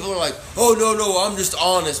some people are like, oh, no, I'm just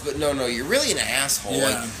honest. But no, you're really an asshole.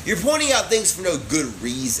 Yeah. Like, you're pointing out things for no good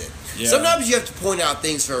reason. Yeah. Sometimes you have to point out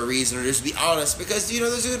things for a reason or just be honest because,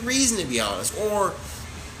 there's a good reason to be honest. Or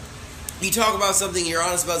you talk about something, you're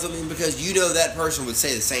honest about something because that person would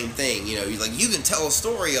say the same thing. You can tell a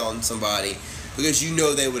story on somebody because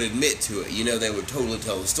they would admit to it. They would totally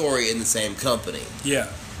tell the story in the same company. Yeah.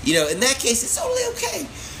 In that case, it's totally okay.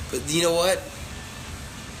 But you know what?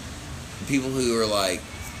 People who are like,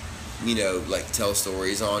 like tell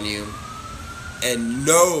stories on you, and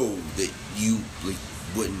know that you like,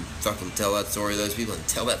 wouldn't fucking tell that story to those people and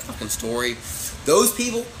tell that fucking story. Those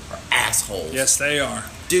people are assholes. Yes, they are.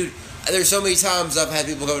 Dude, there's so many times I've had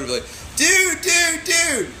people come to be like,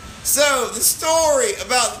 dude, so the story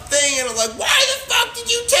about the thing, and I'm like, why the fuck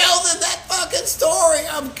did you tell them that fucking story?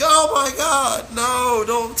 Oh my God, no,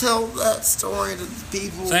 don't tell that story to the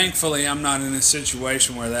people. Thankfully, I'm not in a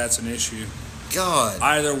situation where that's an issue. God.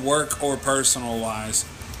 Either work or personal wise.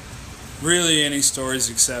 Really, any story is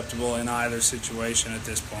acceptable in either situation at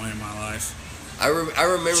this point in my life. I remember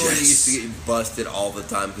when you used to get busted all the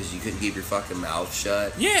time because you couldn't keep your fucking mouth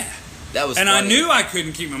shut. Yeah. That was and funny. I knew I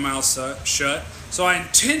couldn't keep my mouth shut, so I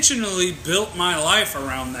intentionally built my life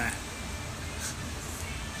around that.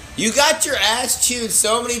 You got your ass chewed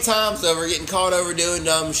so many times over getting caught over doing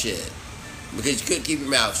dumb shit because you couldn't keep your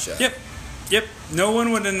mouth shut. Yep. No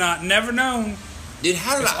one would have never known. Dude,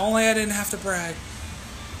 how did if only I didn't have to brag.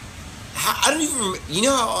 I don't even remember. You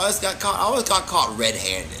know how I always got caught? I always got caught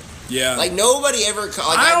red-handed. Yeah. Like, nobody ever caught...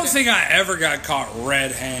 Like, I don't think I ever got caught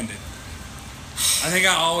red-handed. I think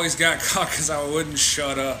I always got caught because I wouldn't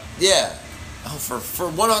shut up. Yeah. Oh, for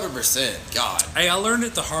 100%. God. Hey, I learned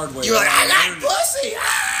it the hard way. You were like, I got pussy!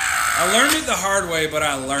 I learned it the hard way, but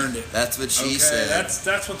I learned it. That's what she said.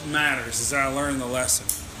 That's what matters, is that I learned the lesson.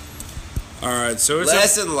 All right, so it's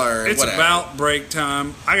lesson learned. It's about break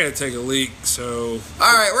time. I gotta take a leak, so.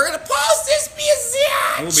 All right, we're gonna pause this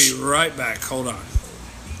bitch. We'll be right back. Hold on.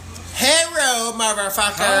 Hello,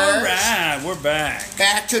 motherfuckers. All right, we're back.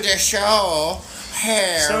 Back to the show.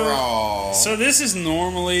 Hello. So this is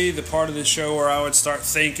normally the part of the show where I would start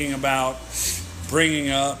thinking about bringing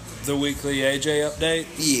up the weekly AJ update.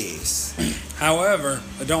 Yes. However,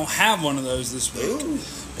 I don't have one of those this week. Ooh.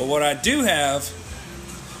 But what I do have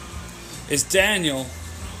is Daniel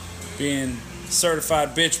being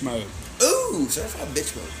certified bitch mode. Ooh, certified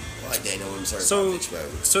bitch mode. I like Daniel when certified bitch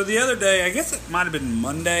mode. So the other day, I guess it might have been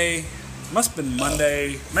Monday. Must have been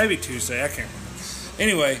Monday, maybe Tuesday. I can't remember.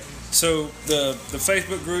 Anyway, so the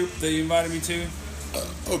Facebook group that you invited me to.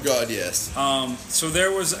 Oh God, yes. So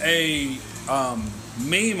there was a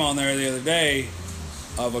meme on there the other day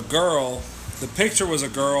of a girl. The picture was a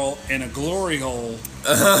girl in a glory hole,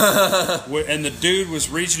 and the dude was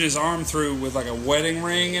reaching his arm through with like a wedding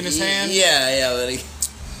ring in his hand. Yeah.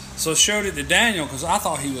 So I showed it to Daniel because I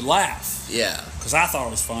thought he would laugh. Yeah. Because I thought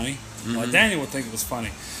it was funny. Mm-hmm. Like Daniel would think it was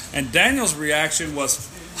funny. And Daniel's reaction was,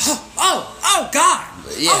 oh God.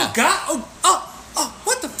 Yeah. Oh God. Oh,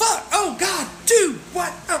 what the fuck? Oh God, dude,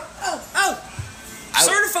 what? Oh.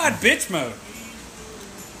 Certified bitch mode.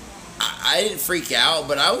 I didn't freak out,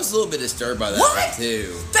 but I was a little bit disturbed by that one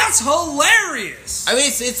too. That's hilarious. I mean,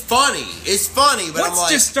 it's funny. It's funny, but what's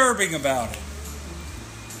disturbing about it?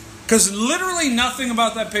 Because literally nothing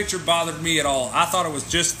about that picture bothered me at all. I thought it was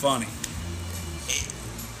just funny.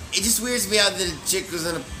 It just weirds me out that a chick was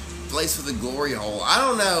in a place with a glory hole. I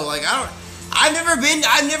don't know. Like I've never been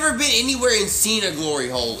anywhere and seen a glory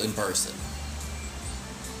hole in person.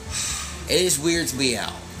 It just weirds me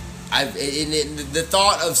out. The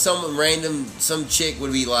thought of some chick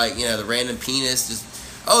would be like, the random penis, just,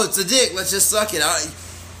 oh, it's a dick, let's just suck it. I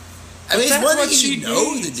mean, it's one thing if you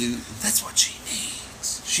know the dude. That's what she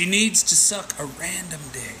needs. She needs to suck a random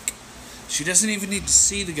dick. She doesn't even need to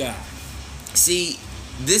see the guy. See,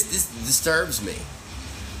 this disturbs me.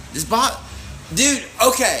 Dude,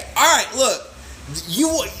 okay, alright, look.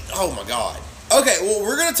 Oh my God. Okay, well,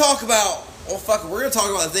 we're gonna talk about we're gonna talk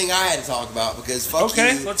about the thing I had to talk about because fuck you.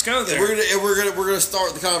 Okay, let's go there. We're gonna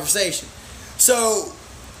start the conversation. So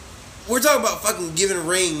we're talking about fucking giving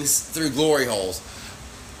rings through glory holes.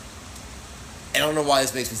 I don't know why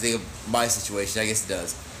this makes me think of my situation. I guess it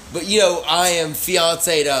does. But I am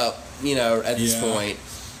fiancéed up. At this point,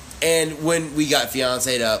 and when we got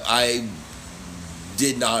fiancéed up, I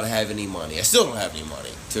did not have any money. I still don't have any money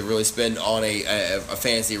to really spend on a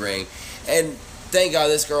fancy ring, and. Thank God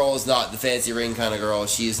this girl is not the fancy ring kind of girl.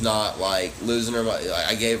 She is not like losing her money.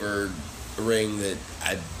 I gave her a ring that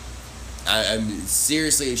I'm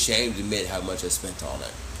seriously ashamed to admit how much I spent on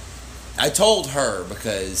it. I told her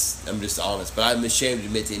because I'm just honest, but I'm ashamed to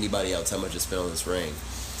admit to anybody else how much I spent on this ring.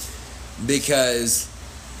 But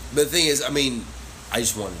the thing is, I mean, I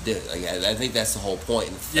just wanted to do it. Like, I think that's the whole point.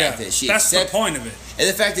 And the fact that she that's the point of it. And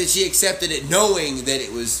the fact that she accepted it knowing that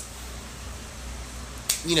it was...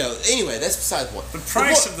 anyway, that's beside the point. The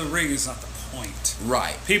price of the ring is not the point.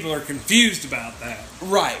 Right. People are confused about that.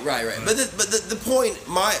 Right. But the point,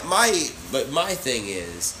 my thing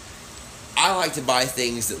is, I like to buy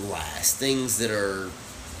things that last, things that are.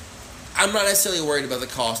 I'm not necessarily worried about the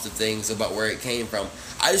cost of things, about where it came from.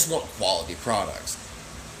 I just want quality products.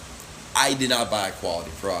 I did not buy a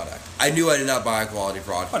quality product. I knew I did not buy a quality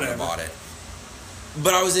product when I bought it.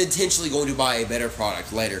 But I was intentionally going to buy a better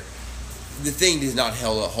product later. The thing did not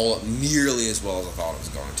hold up nearly as well as I thought it was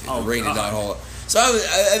going to. The ring did not hold up. So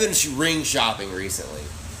I've been ring shopping recently.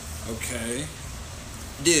 Okay.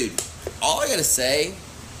 Dude, all I gotta say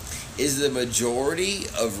is the majority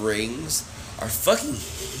of rings are fucking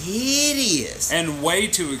hideous. And way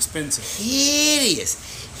too expensive. Hideous.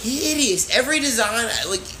 Every design,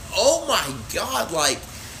 like, oh my god, like,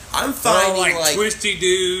 I'm finding like twisty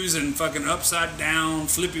doos and fucking upside down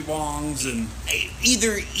flippy wongs and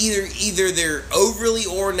either they're overly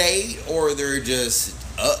ornate or they're just.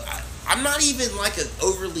 I'm not even like an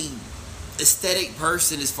overly aesthetic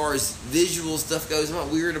person as far as visual stuff goes. I'm not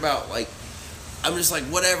weird about like. I'm just like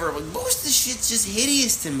whatever. I'm like, most of the shit's just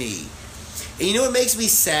hideous to me. And you know what makes me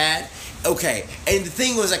sad? Okay, and the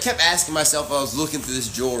thing was, I kept asking myself while I was looking through this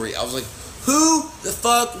jewelry. I was like, who the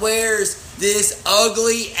fuck wears this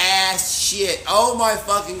ugly ass shit? Oh my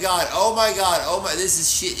fucking god. Oh my god. Oh my.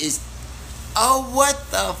 Shit is. Oh, what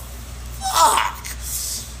the fuck?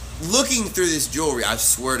 Looking through this jewelry, I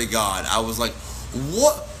swear to God, I was like,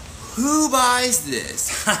 what? Who buys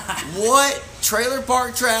this? What? Trailer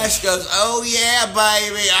Park Trash goes, oh yeah,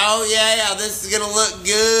 baby. Oh yeah, this is gonna look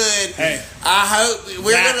good. Hey, I hope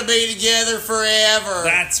we're gonna be together forever.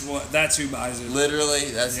 That's who buys it.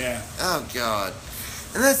 Literally, yeah. Oh god.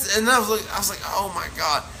 And I was like, oh my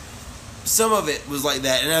god. Some of it was like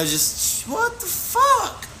that, and I was just, what the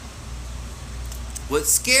fuck? What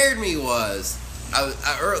scared me was, I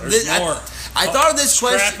thought of this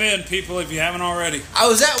question. Strap in, people, if you haven't already. I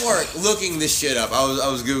was at work looking this shit up. I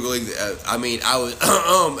was googling. I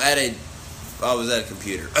was at a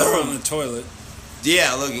computer. On the toilet.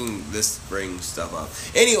 Yeah, looking this ring stuff up.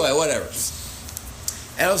 Anyway, whatever.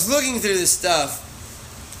 And I was looking through this stuff.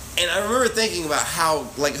 And I remember thinking about how,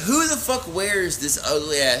 like, who the fuck wears this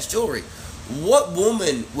ugly ass jewelry? What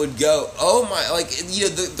woman would go, oh my, like, you know,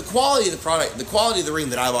 the quality of the product, the quality of the ring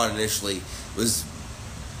that I bought initially was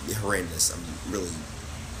horrendous. I'm really.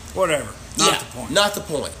 Whatever. Not the point. Not the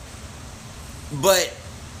point. But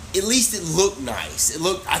at least it looked nice.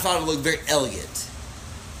 I thought it looked very elegant.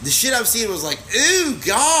 The shit I've seen was like, ooh,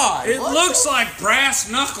 God. It looks like brass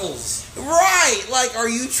knuckles. Right. Like, are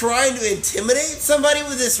you trying to intimidate somebody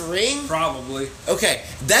with this ring? Probably. Okay.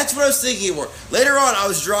 That's what I was thinking more. Later on, I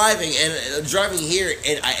was driving here,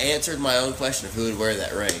 and I answered my own question of who would wear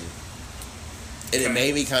that ring. And it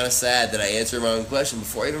made me kind of sad that I answered my own question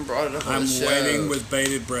before I even brought it up on the show. I'm waiting with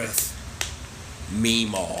bated breath.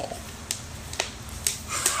 Meemaw.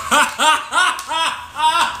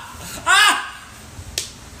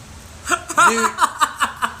 Dude,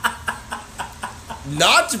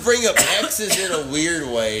 not to bring up exes in a weird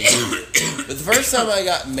way, but the first time I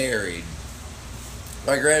got married,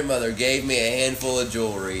 my grandmother gave me a handful of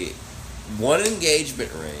jewelry, one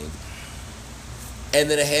engagement ring, and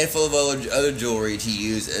then a handful of other jewelry to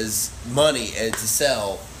use as money and to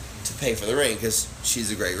sell to pay for the ring, because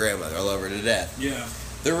she's a great grandmother. I love her to death. Yeah.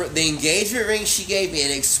 The engagement ring she gave me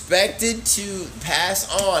and expected to pass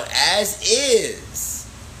on as is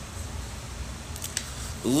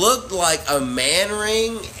looked like a man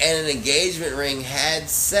ring and an engagement ring had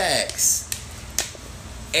sex,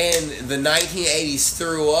 and the 1980s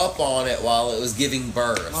threw up on it while it was giving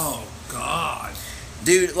birth. Oh, God.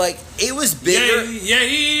 Dude, like, it was bigger.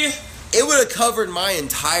 Yay. It would have covered my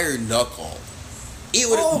entire knuckle. It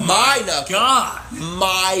would have, my knuckle. God.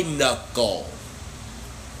 My knuckle.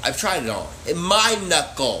 I've tried it on. My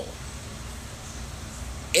knuckle.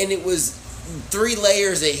 And it was 3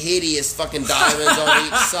 layers of hideous fucking diamonds on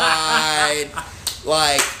each side.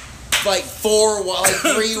 Like 3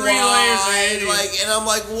 wide. Like, and I'm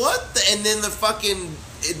like, what the? And then the fucking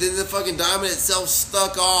diamond itself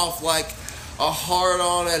stuck off like a hard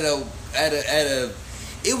on at a.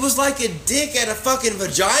 It was like a dick at a fucking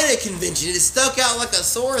vagina convention. It stuck out like a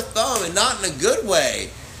sore thumb, and not in a good way.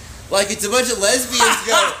 Like it's a bunch of lesbians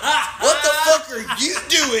go, what the fuck are you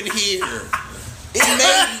doing here?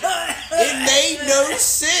 It made no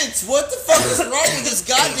sense. What the fuck is wrong with this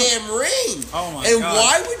goddamn ring? Oh my God. God.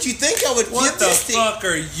 Why would you think I would give this thing? What the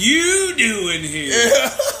fuck are you doing here?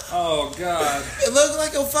 Oh God. It looked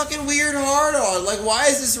like a fucking weird hard on. Like, why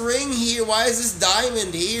is this ring here? Why is this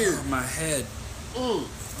diamond here? Oh, my head. Oh.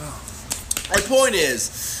 My point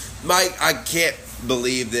is, I can't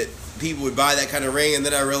believe that people would buy that kind of ring, and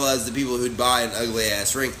then I realized the people who'd buy an ugly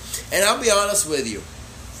ass ring. And I'll be honest with you,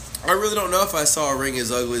 I really don't know if I saw a ring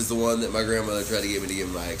as ugly as the one that my grandmother tried to get me to give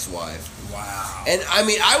my ex-wife. Wow. And I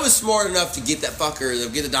mean, I was smart enough to get that fucker, to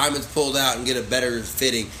get the diamonds pulled out and get a better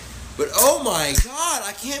fitting. But oh my god,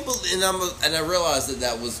 I can't believe, and I realized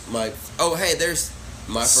that was my. Oh hey, there's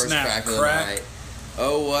my first crack of the night.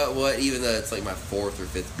 Oh what? Even though it's like my 4th or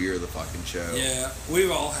 5th beer of the fucking show. Yeah, we've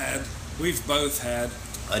both had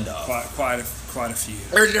enough. Quite a few.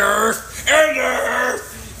 Enough.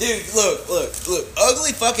 Dude, look,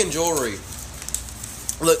 ugly fucking jewelry.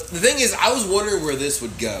 Look, the thing is, I was wondering where this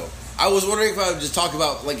would go. I was wondering if I would just talk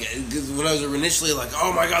about, like, when I was initially like,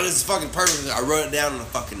 oh my god, this is fucking perfect. I wrote it down on a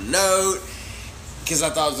fucking note because I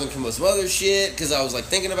thought I was going to come up with some other shit because I was, like,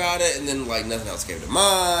 thinking about it and then, like, nothing else came to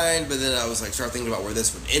mind. But then I was, like, start thinking about where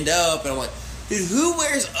this would end up and I'm like, dude, who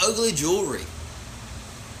wears ugly jewelry?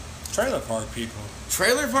 Trailer park people.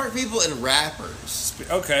 Trailer park people and rappers.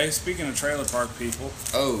 Okay, speaking of trailer park people.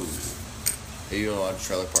 Oh. You know a lot of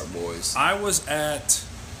trailer park boys. I was at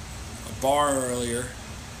a bar earlier.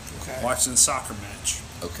 Okay. Watching a soccer match.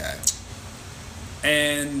 Okay.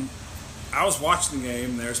 And I was watching the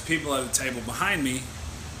game. There's people at a table behind me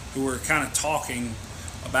who were kind of talking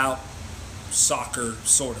about soccer,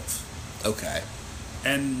 sort of. Okay.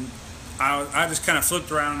 And I just kind of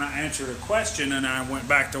flipped around and I answered a question and I went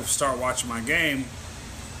back to start watching my game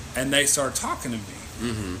and they started talking to me.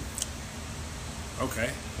 Mm-hmm.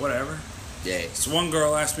 Okay, whatever. Yeah. So one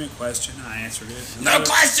girl asked me a question, I answered it. No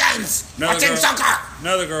questions! Watching soccer!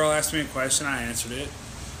 Another girl asked me a question, I answered it.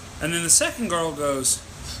 And then the second girl goes,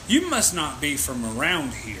 you must not be from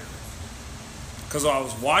around here. Because while I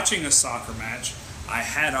was watching a soccer match, I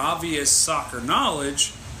had obvious soccer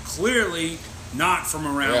knowledge, clearly not from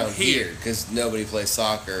around here. Because nobody plays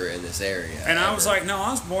soccer in this area. And I was like, no, I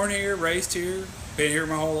was born here, raised here, been here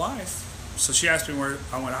my whole life. So she asked me where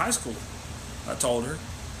I went to high school. I told her.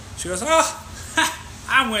 She goes,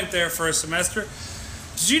 I went there for a semester.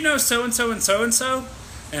 Did you know so-and-so and so-and-so?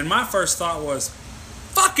 And my first thought was,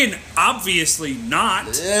 fucking obviously not.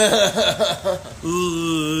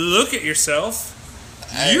 Look at yourself.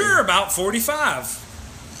 You're about 45.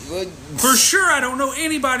 For sure I don't know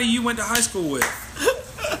anybody you went to high school with.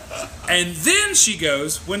 And then she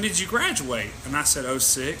goes, when did you graduate? And I said,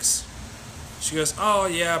 06. She goes, oh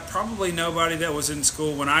yeah, probably nobody that was in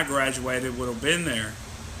school when I graduated would have been there.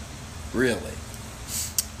 Really?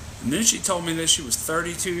 And then she told me that she was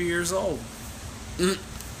 32 years old.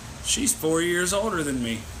 She's 4 years older than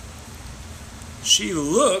me. She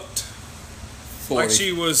looked 40. like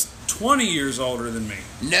she was 20 years older than me.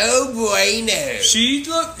 No bueno. She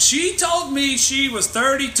told me she was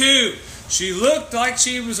 32. She looked like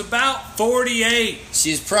she was about 48.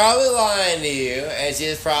 She's probably lying to you, and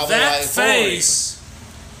she's probably that like 40. face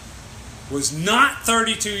was not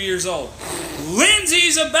 32 years old.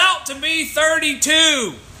 Lindsay's about to be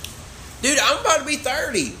 32. Dude, I'm about to be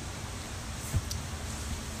 30.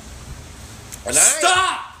 And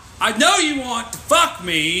Stop! I know you want to fuck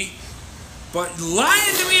me, but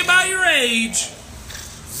lying to me about your age,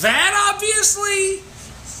 that obviously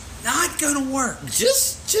not gonna work.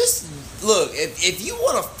 Just look, if you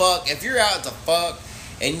want to fuck, if you're out to fuck,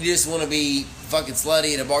 and you just want to be fucking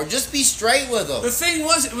slutty at a bar, just be straight with them. The thing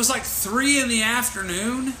was, it was like 3 in the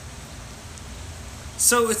afternoon.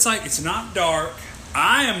 So it's like, it's not dark.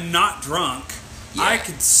 I am not drunk. Yeah. I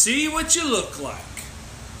could see what you look like.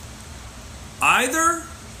 Either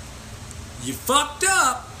you fucked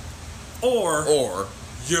up, or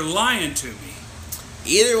you're lying to me.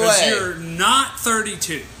 Either way. Because you're not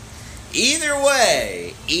 32. Either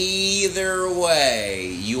way,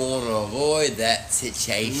 you want to avoid that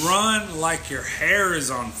situation. Run like your hair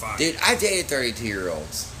is on fire. Dude, I dated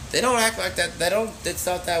 32-year-olds. They don't act like that. It's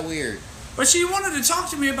not that weird. But she wanted to talk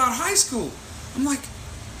to me about high school. I'm like,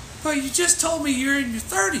 but you just told me you're in your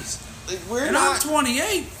 30s. Like, I'm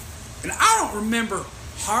 28. And I don't remember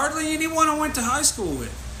hardly anyone I went to high school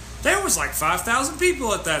with. There was like 5,000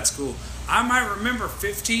 people at that school. I might remember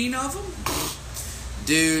 15 of them.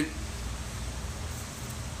 Dude.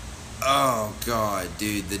 Oh, God,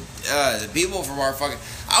 dude. The people from our fucking...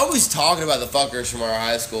 I was talking about the fuckers from our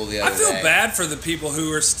high school the other day. I feel bad for the people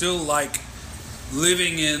who are still, like,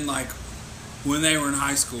 living in, like, when they were in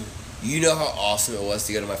high school. You know how awesome it was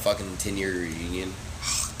to go to my fucking 10-year reunion?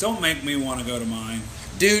 Don't make me want to go to mine.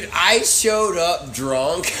 Dude, I showed up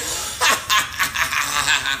drunk.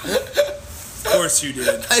 Of course you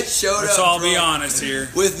did. I showed up Let's all be honest here.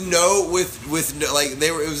 With no, like,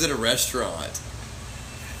 it was at a restaurant.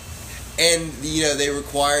 And, you know, they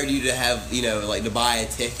required you to have, you know, like, to buy a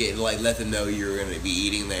ticket and, like, let them know you were going to be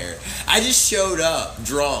eating there. I just showed up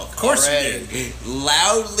drunk. Of course already, you did.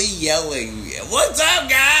 Loudly yelling, "What's up,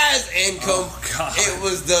 guys?" And God. It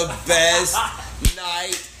was the best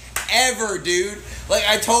night ever, dude. Like,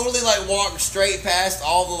 I totally, like, walked straight past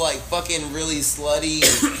all the, like, fucking really slutty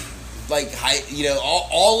like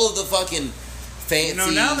all of the fucking fancy.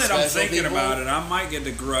 Now that I'm thinking people. about it, I might get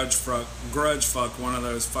to grudge fuck one of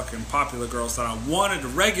those fucking popular girls that I wanted to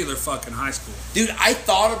regular fucking high school. Dude, I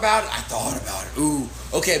thought about it. Ooh,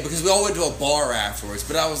 okay, because we all went to a bar afterwards,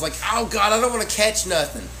 but I was like, oh god, I don't want to catch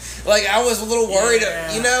nothing. Like, I was a little worried,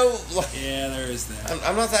 Like, yeah, there is that.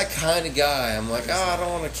 I'm not that kind of guy. I'm like, I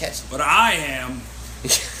don't want to catch it. But I am.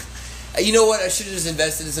 You know what? I should have just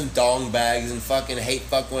invested in some dong bags and fucking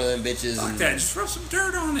fuck one of them bitches. Fuck that. Just rub some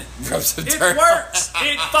dirt on it. Rub some dirt. It works.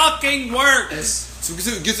 It fucking works.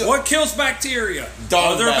 What kills bacteria?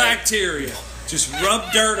 Other bacteria. Just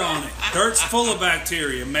rub dirt on it. Dirt's full of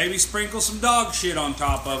bacteria. Maybe sprinkle some dog shit on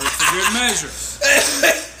top of it for good measure.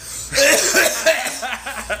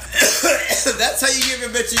 That's how you give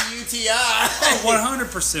a bitch a UTI. Oh,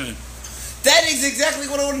 100%. That is exactly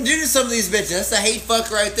what I want to do to some of these bitches. That's the hate fuck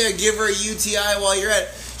right there. Give her a UTI while you're at it.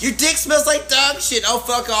 Your dick smells like dog shit. Oh,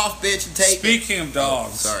 fuck off, bitch, and take Speaking of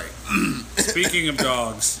dogs. Sorry. Speaking of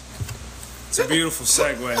dogs. It's a beautiful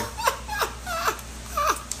segue.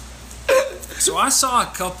 So I saw a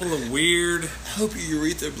couple of weird... I hope your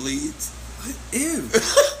urethra bleeds. Ew.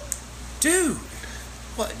 Dude.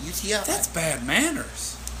 What? UTI? That's bad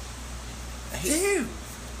manners. Dude.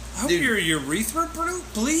 I hope your urethra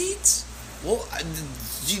bleeds. Well,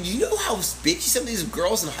 do you know how bitchy some of these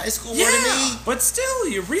girls in high school were to me? But still,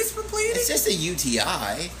 urethra bleeding? It's just a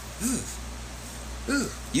UTI.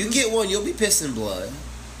 You get one, you'll be pissing blood.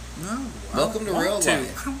 No. Welcome to real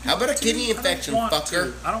life. How about a kidney infection,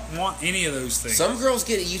 fucker? I don't want any of those things. Some girls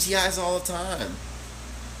get UTIs all the time.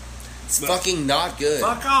 It's fucking not good.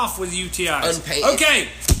 Fuck off with UTIs. Okay,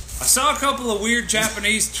 I saw a couple of weird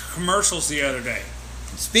Japanese commercials the other day.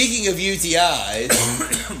 Speaking of UTIs,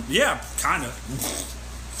 yeah, kind of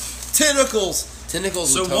tentacles.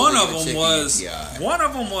 So one of them was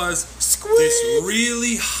Squeak. This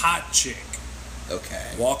really hot chick,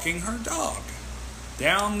 okay, walking her dog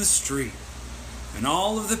down the street, and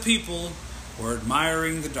all of the people were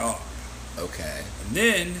admiring the dog. Okay, and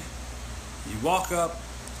then you walk up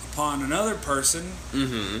upon another person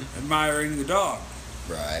admiring the dog,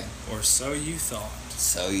 right? Or so you thought.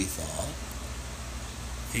 So you thought.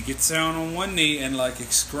 He gets down on one knee and like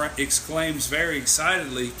exclaims very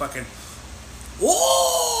excitedly, fucking,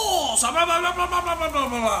 "Whoa!"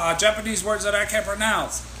 Japanese words that I can't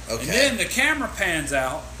pronounce. Okay. And then the camera pans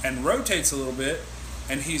out and rotates a little bit,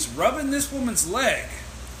 and he's rubbing this woman's leg.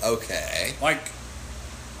 Okay. Like,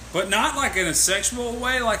 but not like in a sexual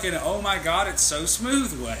way, like in a, oh my god, it's so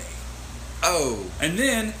smooth way. Oh. And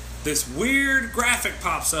then this weird graphic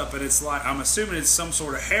pops up, and it's like, I'm assuming it's some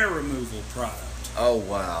sort of hair removal product. Oh,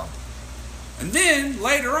 wow. And then,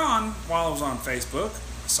 later on, while I was on Facebook,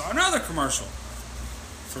 I saw another commercial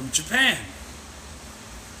from Japan.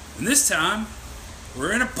 And this time,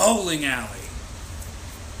 we're in a bowling alley.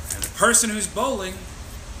 And the person who's bowling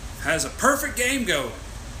has a perfect game going.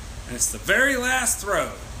 And it's the very last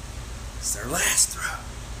throw. It's their last throw.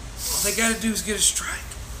 All they gotta do is get a strike.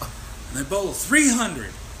 And they bowl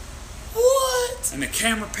 300. What? And the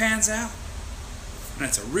camera pans out. And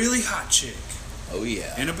it's a really hot chick. Oh,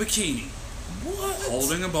 yeah. In a bikini. What?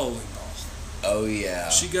 Holding a bowling ball. Oh, yeah.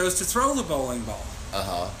 She goes to throw the bowling ball.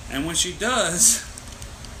 Uh-huh. And when she does,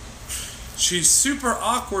 she super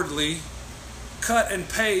awkwardly cut and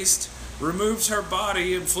paste, removes her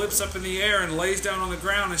body and flips up in the air and lays down on the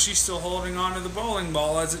ground, and she's still holding on to the bowling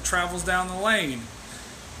ball as it travels down the lane.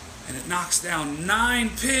 And it knocks down 9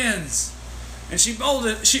 pins. And she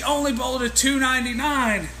only bowled a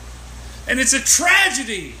 299. And it's a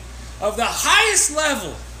tragedy of the highest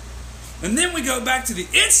level. And then we go back to the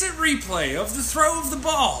instant replay of the throw of the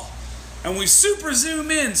ball. And we super zoom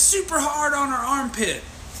in super hard on her armpit.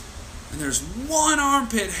 And there's one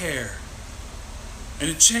armpit hair. And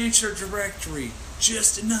it changed her trajectory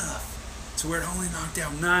just enough to where it only knocked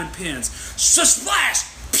down 9 pins. So splash!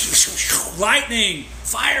 Lightning!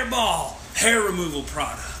 Fireball! Hair removal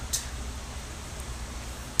product.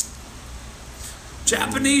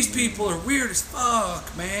 Japanese people are weird as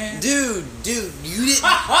fuck, man. Dude, you didn't...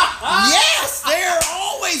 Yes, they're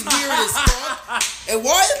always weird as fuck. And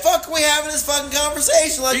why the fuck are we having this fucking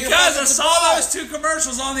conversation? Like because I saw those 2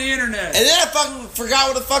 commercials on the internet. And then I fucking forgot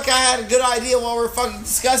what the fuck I had a good idea while we were fucking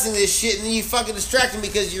discussing this shit, and then you fucking distracted me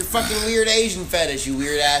because you're fucking weird Asian fetish, you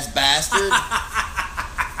weird ass bastard.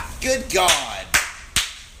 Good God.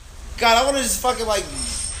 God, I want to just fucking like...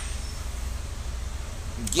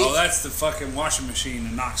 Oh, that's the fucking washing machine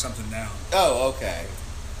to knock something down. Oh, okay.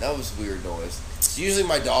 That was a weird noise. It's usually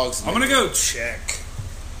my dogs. I'm gonna go check.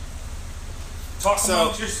 Talk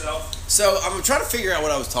amongst yourself. So I'm trying to figure out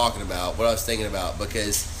what I was talking about, what I was thinking about,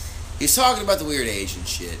 because he's talking about the weird Asian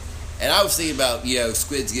shit. And I was thinking about,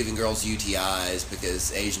 squids giving girls UTIs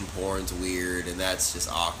because Asian porn's weird and that's just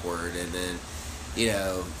awkward. And then,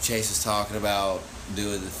 Chase was talking about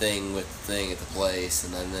doing the thing with the thing at the place,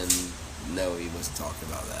 and then no, he wasn't talking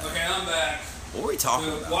about that. Okay, I'm back. What were we talking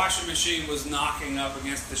about? The washing machine was knocking up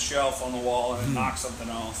against the shelf on the wall, and it knocked something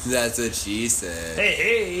off. That's what she said.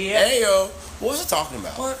 Hey, yo. What was it talking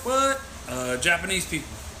about? What? Japanese people.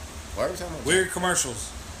 What are we talking about? Weird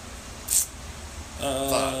commercials.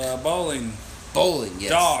 Bowling. Bowling,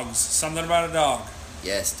 yes. Dogs. Something about a dog.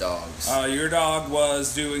 Yes, dogs. Your dog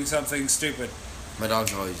was doing something stupid. My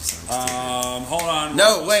dog's always doing something stupid. Hold on.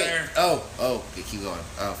 No, wait. There? Oh, keep going.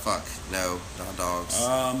 Oh, fuck. No, not dogs.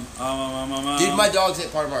 Dude, my dogs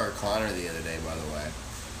hit part of my recliner the other day, by the way.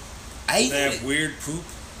 They have weird poop?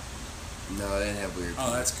 No, they didn't have weird poop.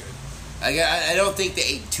 Oh, that's good. I don't think they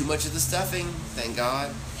ate too much of the stuffing, thank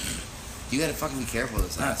God. You gotta fucking be careful with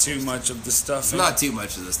this. Not too much of the stuffing. Not too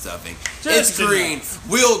much of the stuffing. Just it's green. Enough.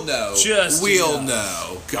 We'll know. We'll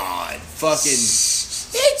know. God. Fucking.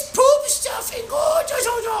 It's poop stuffing.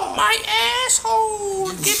 Oh, my asshole.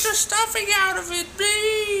 Get the stuffing out of it,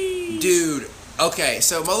 please. Dude. Okay,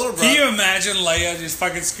 so my little brother. Can you imagine Leia just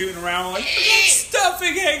fucking scooting around like,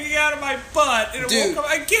 stuffing hanging out of my butt, and it won't come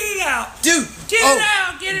out. Get it out. Dude. Get it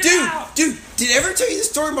out. Dude. Did I ever tell you the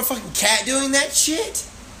story of my fucking cat doing that shit?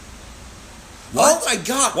 What? Oh my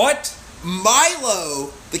God. What?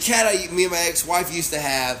 Milo, the cat me and my ex-wife used to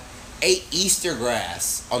have, ate Easter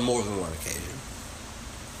grass on more than one occasion.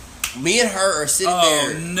 Me and her are sitting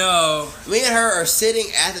there. Oh, no. Me and her are sitting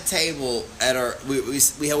at the table at our...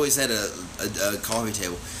 We always had a coffee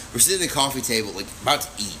table. We're sitting at the coffee table, like, about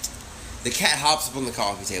to eat. The cat hops up on the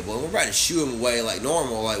coffee table, and we're about to shoo him away like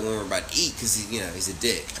normal, like when we're about to eat, because, he's a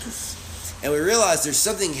dick. And we realize there's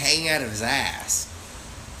something hanging out of his ass.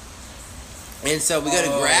 And so we go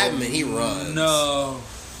to grab him, and he runs. No.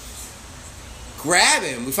 Grab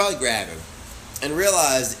him. We finally grab him, and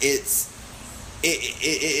realize it's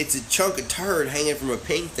a chunk of turd hanging from a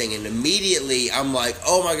pink thing. And immediately, I'm like,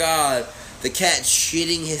 "Oh my God, the cat's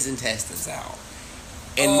shitting his intestines out."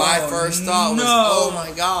 And my first thought was, "Oh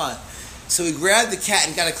my God." So we grabbed the cat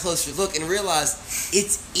and got a closer look, and realized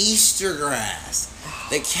it's Easter grass.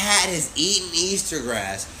 The cat has eaten Easter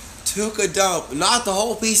grass. Took a dump. Not the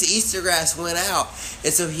whole piece of Easter grass went out.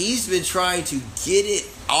 And so he's been trying to get it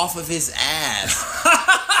off of his ass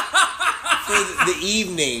for the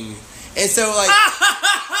evening. And so, like,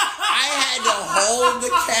 I had to hold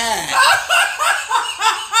the cat.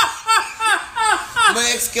 My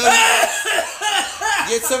ex goes,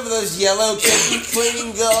 get some of those yellow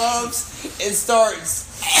cleaning gloves and starts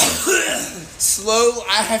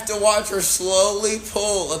I have to watch her slowly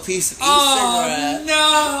pull a piece of Easter grass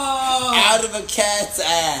out of a cat's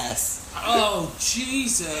ass. Oh,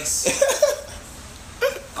 Jesus.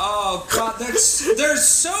 Oh, God. There's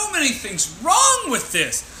so many things wrong with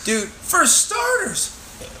this. Dude. For starters,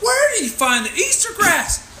 where did you find the Easter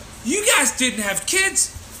grass? You guys didn't have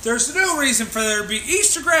kids. There's no reason for there to be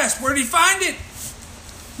Easter grass. Where did you find it?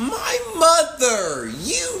 My mother,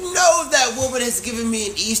 you know that woman has given me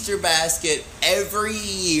an Easter basket every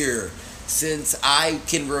year since I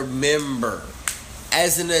can remember.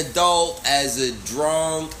 As an adult, as a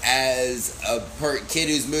drunk, as a kid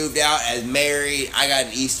who's moved out, as married, I got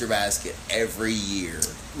an Easter basket every year.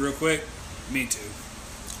 Real quick, me too.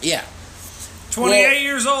 Yeah. 28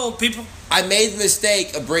 years old, people. I made the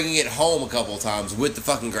mistake of bringing it home a couple of times with the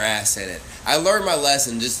fucking grass in it. I learned my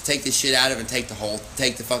lesson. Just take the shit out of it and take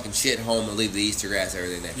the fucking shit home and leave the Easter grass and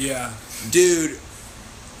everything there. Yeah. Dude,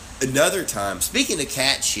 another time, speaking of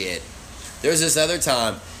cat shit, there was this other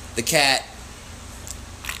time, the cat,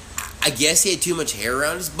 I guess he had too much hair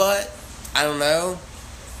around his butt. I don't know.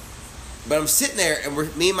 But I'm sitting there,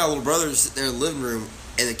 and me and my little brother are sitting there in the living room,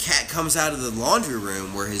 and the cat comes out of the laundry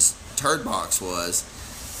room where his turd box was,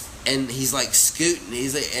 and he's like scooting.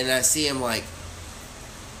 He's like, and I see him like,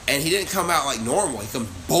 and he didn't come out like normal. He comes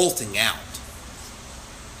bolting out,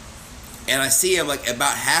 and I see him like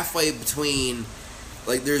about halfway between,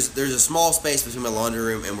 like there's a small space between my laundry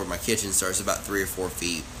room and where my kitchen starts, about 3 or 4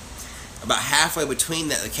 feet. About halfway between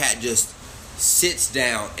that, the cat just sits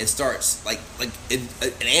down and starts like in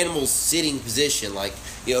an animal's sitting position, like,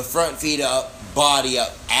 front feet up, body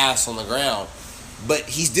up, ass on the ground. But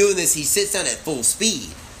he's doing this, he sits down at full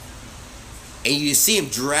speed. And you see him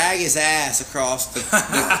drag his ass across the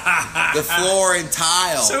floor and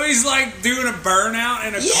tile. So he's like doing a burnout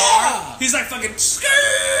in a car? He's like fucking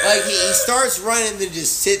skirt. Like he starts running and then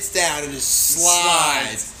just sits down and just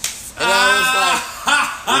slides. And I was like,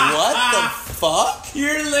 what the fuck?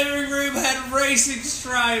 Your living room had racing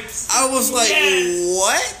stripes. I was like,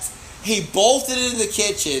 what? He bolted it in the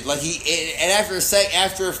kitchen, like and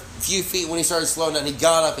after a few feet, when he started slowing down, he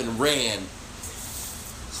got up and ran.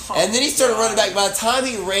 And then he started running back. By the time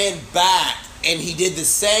he ran back, and he did the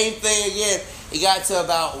same thing again, he got to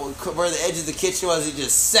about where the edge of the kitchen was. He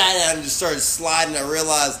just sat down and just started sliding. I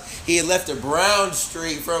realized he had left a brown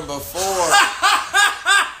streak from before.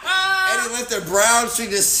 And he left a brown streak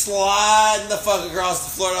just sliding the fuck across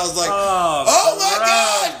the floor. And I was like, oh my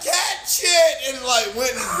God, catch it! And like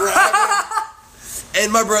went and grabbed him.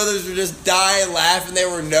 And my brothers were just dying laughing. They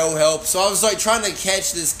were no help. So I was like trying to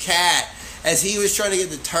catch this cat as he was trying to get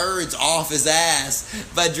the turds off his ass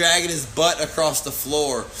by dragging his butt across the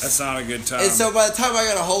floor. That's not a good time. And so by the time I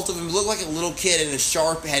got a hold of him, he looked like a little kid, and had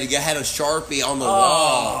a Sharpie on the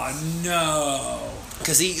wall. Oh no!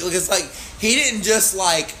 Because he didn't just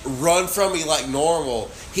like run from me like normal.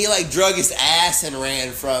 He like drug his ass and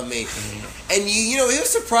ran from me. And you know, he was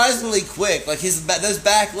surprisingly quick. Like those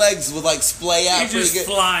back legs would like splay out pretty good.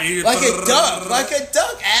 Flying. Like a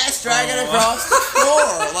duck, ass dragging across the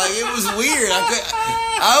floor. Like it was weird.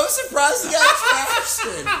 I was surprised he got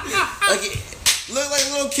traction. Like it looked like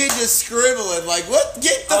a little kid just scribbling. Like, what?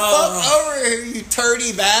 Get the fuck over here, you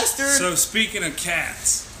turdy bastard. So speaking of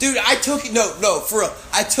cats. Dude, I took it. No, for real.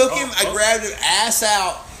 I took him. I grabbed him ass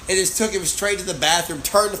out and just took him straight to the bathroom.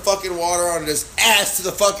 Turned the fucking water on and just ass to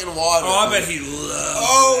the fucking water. Oh, I bet he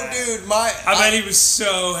loved that. Dude, I bet he was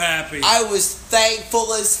so happy. I was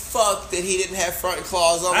thankful as fuck that he didn't have front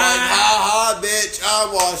claws. I'm like, ha ha, bitch.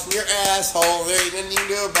 I'm washing your asshole. There ain't nothing you can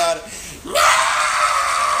do about it.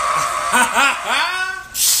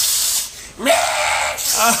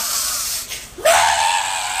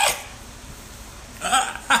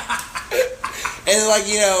 And like,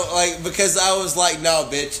 you know, like, because I was like, no,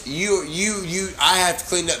 bitch, I have to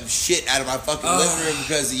clean up shit out of my fucking living room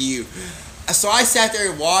because of you. So I sat there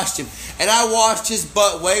and washed him, and I washed his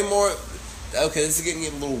butt way more. Okay, this is getting a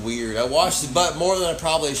little weird. I washed his butt more than I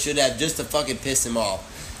probably should have, just to fucking piss him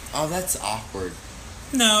off. Oh, that's awkward.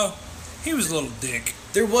 No, he was a little dick.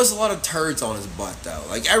 There was a lot of turds on his butt, though.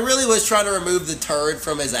 Like, I really was trying to remove the turd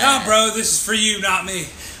from his ass. No, bro, this is for you, not me.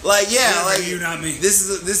 Like, yeah, like you, not me. This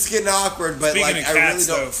is getting awkward, but speaking like, of cats,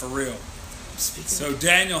 I really don't. though, for real. So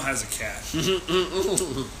Daniel has a cat,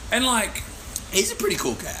 and like, he's a pretty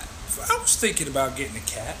cool cat. I was thinking about getting a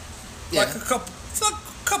cat, Yeah. like a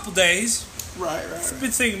couple days. Right. I've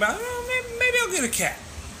been thinking about, maybe I'll get a cat.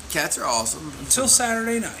 Cats are awesome. Until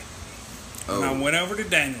Saturday night, and I went over to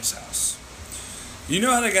Daniel's house. You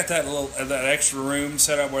know how they got that extra room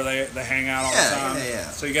set up where they hang out all the time? Yeah.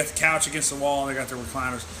 So you got the couch against the wall, and they got their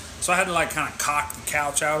recliners. So I had to like kind of cock the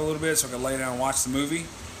couch out a little bit so I could lay down and watch the movie.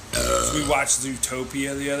 So we watched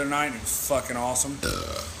Zootopia the other night, and it was fucking awesome.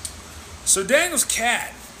 So Daniel's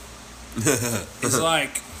cat is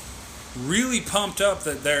like really pumped up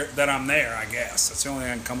that I'm there, I guess. That's the only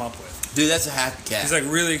thing I can come up with. Dude, that's a happy cat. He's like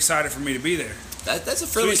really excited for me to be there. That's a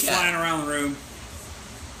friendly so he's cat. flying around the room.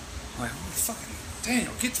 I'm like, oh, fucking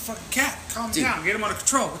Daniel, get the fucking cat. Calm down. Get him under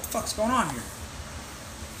control. What the fuck's going on here?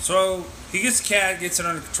 So he gets the cat, gets it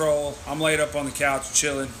under control. I'm laid up on the couch,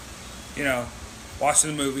 chilling, you know,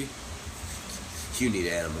 watching the movie. You need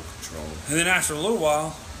animal control. And then after a little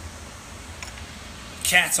while, the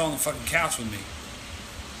cat's on the fucking couch with me.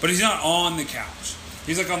 But he's not on the couch.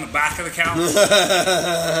 He's like on the back of the couch.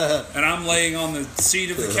 And I'm laying on the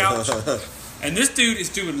seat of the couch. And this dude is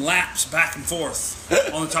doing laps back and forth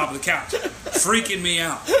on the top of the couch, freaking me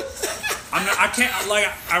out. I'm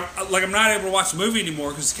not able to watch the movie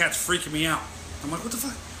anymore because the cat's freaking me out. I'm like, what the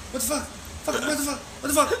fuck? What the fuck? What the fuck? What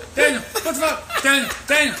the fuck? Daniel, what the fuck?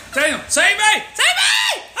 Daniel, save me! Save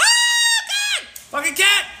me! Oh, God! Fucking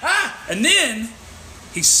cat! Ah! And then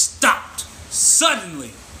he stopped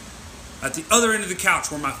suddenly at the other end of the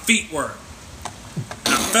couch where my feet were.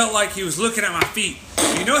 And I felt like he was looking at my feet.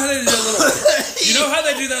 You know how they do that little? You know how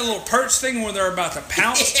they do that little perch thing when they're about to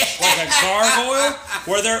pounce, like a gargoyle,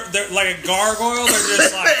 where they're like a gargoyle. They're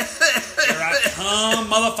just like, here I come,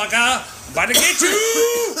 motherfucker, I'm about to get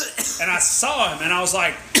you. And I saw him, and I was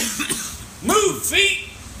like, move feet,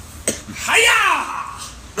 hiya!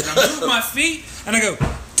 And I moved my feet, and I go,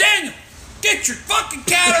 Daniel, get your fucking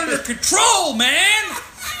cat under control, man.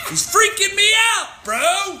 He's freaking me out,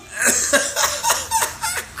 bro.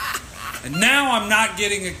 And now I'm not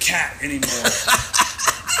getting a cat anymore.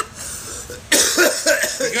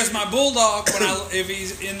 Because my bulldog, if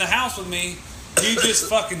he's in the house with me, he just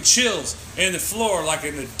fucking chills in the floor like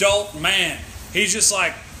an adult man. He's just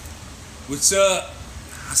like, what's up?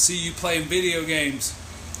 I see you playing video games.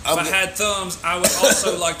 If I had thumbs, I would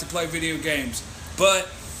also like to play video games. But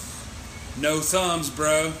no thumbs,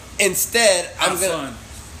 bro. Instead, I'm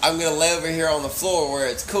I'm gonna lay over here on the floor where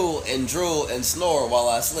it's cool and drool and snore while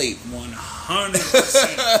I sleep.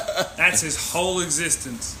 100%. That's his whole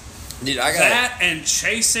existence. Dude, I got that and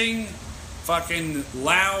chasing fucking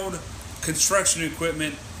loud construction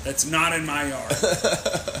equipment that's not in my yard.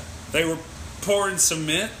 They were pouring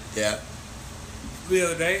cement. Yeah. The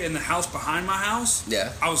other day in the house behind my house.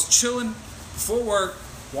 Yeah. I was chilling before work,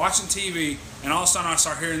 watching TV, and all of a sudden I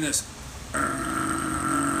start hearing this. And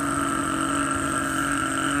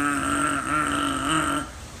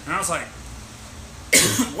I was like,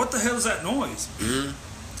 what the hell is that noise? Mm-hmm.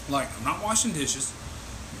 Like, I'm not washing dishes.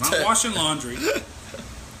 I'm not washing laundry.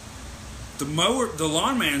 The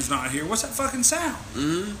lawn man's not here. What's that fucking sound?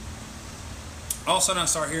 Mm-hmm. All of a sudden I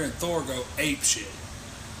start hearing Thor go ape shit.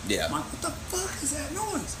 Yeah. I'm like, what the fuck is that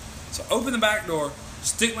noise? So I open the back door,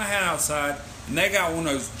 stick my head outside, and they got one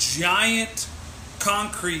of those giant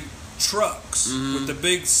concrete trucks with the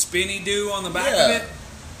big spinny do on the back of it.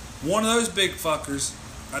 One of those big fuckers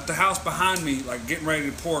at the house behind me, like getting ready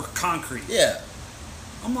to pour concrete. Yeah.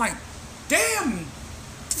 I'm like, damn,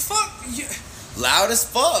 the fuck? Loud as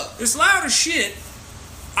fuck. It's loud as shit.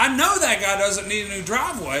 I know that guy doesn't need a new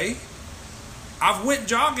driveway. I've went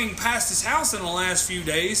jogging past his house in the last few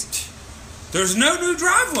days. There's no new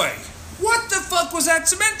driveway. What the fuck was that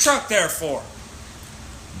cement truck there for?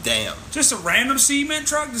 Damn. Just a random cement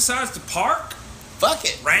truck decides to park Fuck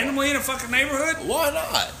it. randomly in a fucking neighborhood? Why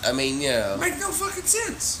not? I mean, you know. Make no fucking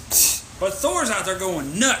sense. But Thor's out there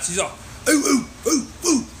going nuts. He's all, ooh, ooh, ooh,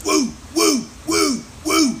 ooh, woo, woo, woo,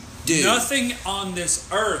 woo. Dude. Nothing on this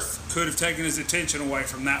earth could have taken his attention away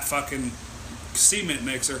from that fucking cement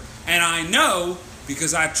mixer. And I know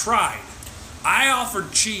because I tried. I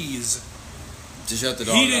offered cheese. To shut the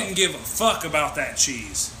dog He up. didn't give a fuck about that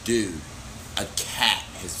cheese. Dude, a cat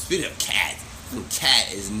has, speaking of cat, a cat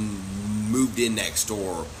has moved in next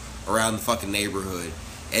door around the fucking neighborhood.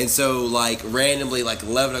 And so, like, randomly, like,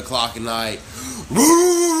 11 o'clock at night,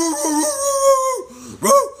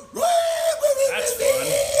 That's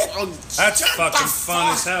fun. That's fucking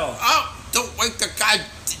fun as hell. Oh, don't wake the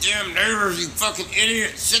goddamn neighbors, you fucking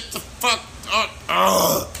idiot. Shut the fuck up.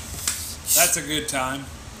 Ugh. That's a good time.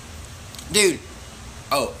 Dude.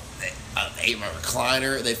 Oh, they ate my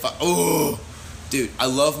recliner. Oh. Dude, I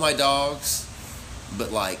love my dogs,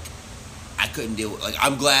 but, like, I couldn't deal with, like,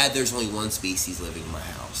 I'm glad there's only one species living in my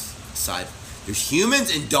house. Aside, there's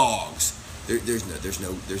humans and dogs. There's no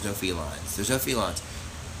felines. There's no felines.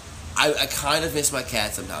 I kind of miss my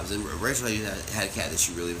cat sometimes. And originally I had a cat that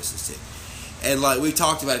she really misses too. And, like, we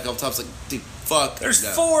talked about it a couple times. Like, dude, fuck. There's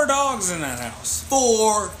 4 dogs in that house.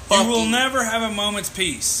 4 fucking... You will never have a moment's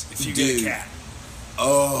peace if you get a cat.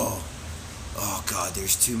 Oh, God,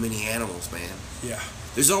 there's too many animals, man. Yeah.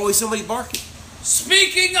 There's always somebody barking.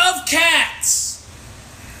 Speaking of cats.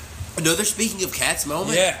 Another speaking of cats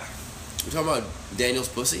moment? Yeah. We're talking about Daniel's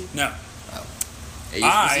pussy? No. Oh.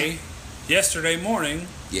 Yesterday morning,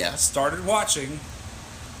 started watching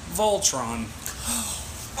Voltron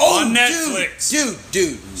on Netflix.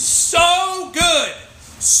 Dude. So good.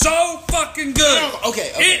 So fucking good.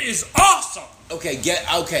 Okay. It is awesome. Okay,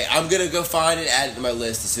 I'm gonna go find it, add it to my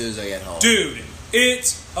list as soon as I get home. Dude,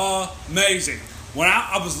 it's amazing. When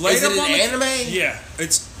I was laid Is up it on an anime? Yeah,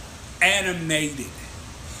 it's animated.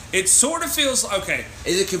 It sort of feels okay.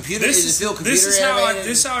 Is it computer? Does it feel computer this is animated?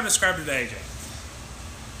 This is how I described it to AJ.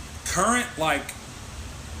 Current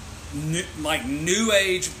new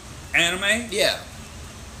age anime. Yeah.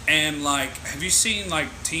 And have you seen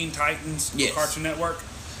Teen Titans? Yes. Cartoon Network.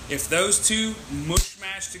 If those two mush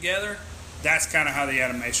mash together, that's kind of how the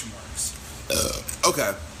animation works.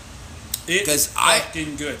 Okay. It's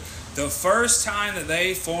fucking good. The first time that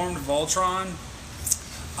they formed Voltron,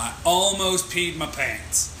 I almost peed my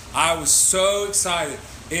pants. I was so excited.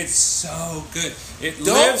 It's so good. It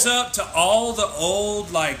lives up to all the old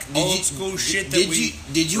school shit that we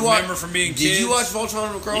remember from being kids. Did you watch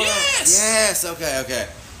Voltron growing up? Yes. Okay.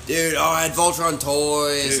 Dude, I had Voltron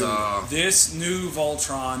toys. Dude, this new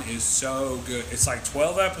Voltron is so good. It's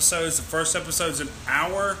 12 episodes. The first episode's an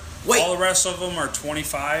hour. Wait. All the rest of them are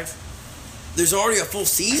 25. There's already a full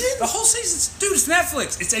season? The whole season's... Dude, it's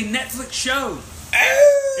Netflix. It's a Netflix show.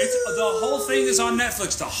 The whole thing is on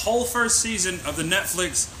Netflix. The whole first season of the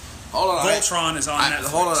Netflix Voltron is on Netflix.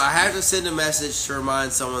 Hold on, I have to send a message to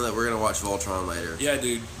remind someone that we're going to watch Voltron later. Yeah,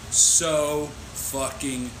 dude. So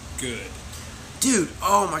fucking good. Dude,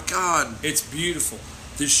 oh my God. It's beautiful.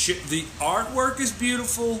 The artwork is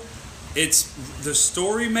beautiful. The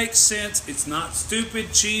story makes sense. It's not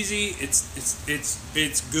stupid, cheesy. It's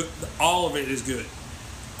good. All of it is good.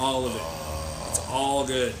 All of it. It's all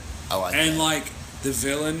good. I like and that. The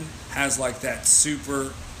villain has that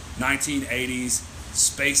super 1980s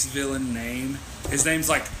space villain name. His name's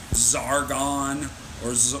like Zargon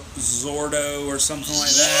or Zordo or something like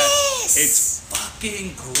that. It's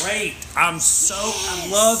fucking great. I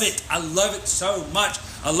love it. I love it so much.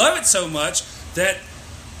 I love it so much that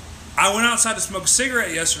I went outside to smoke a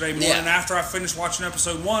cigarette yesterday morning after I finished watching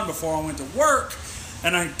episode 1 before I went to work.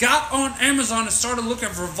 And I got on Amazon and started looking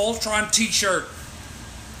for a Voltron t-shirt.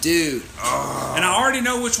 Dude. And I already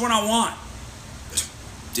know which one I want.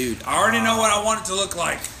 Dude. I already know what I want it to look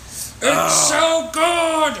like. It's so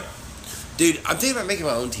good! Dude, I'm thinking about making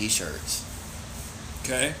my own t-shirts.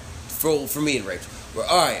 Okay. For me and Rachel.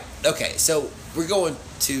 Alright, okay, so we're going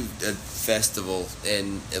to a festival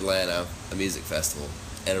in Atlanta, a music festival,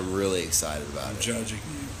 and I'm really excited about it. I'm judging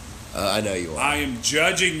you. I know you are. I am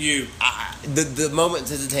judging you. The moment of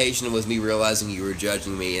hesitation was me realizing you were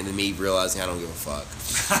judging me, and then me realizing I don't give a fuck.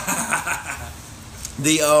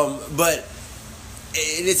 But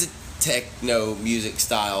it is a techno music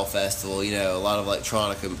style festival, you know, a lot of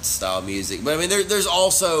electronica style music. But I mean, there's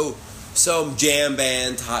also some jam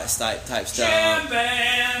band type stuff. Jam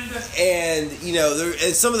band. And you know,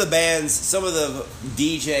 and some of the bands, some of the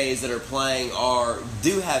DJs that are playing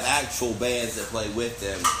do have actual bands that play with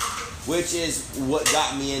them, which is what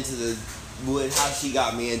got me into how she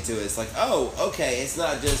got me into it. It's like, oh, okay, it's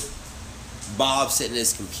not just Bob sitting at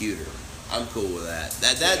his computer. I'm cool with that.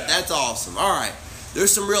 That's awesome. All right,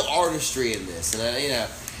 there's some real artistry in this, and you know,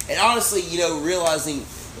 and honestly, you know, realizing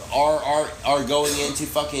our going into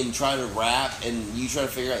fucking trying to rap and you trying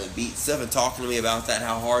to figure out the beat stuff and talking to me about that,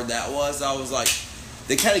 how hard that was, I was like,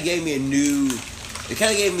 they kind of gave me a new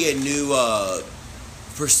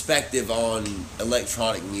perspective on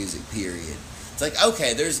electronic music, period. It's like,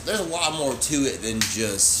 okay, there's a lot more to it than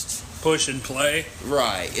just push and play.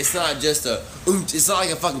 Right. It's not just it's not like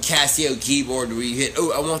a fucking Casio keyboard where you hit,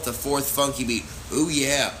 I want the 4th funky beat. Oh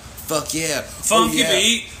yeah. Fuck yeah. Funky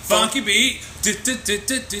beat. Funky beat.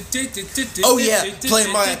 Oh yeah,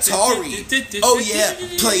 playing my Atari. Oh yeah,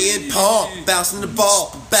 playing Pong, bouncing the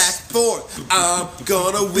ball back and forth. I'm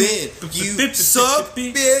gonna win. You suck,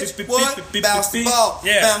 bitch. What? Bounce the ball.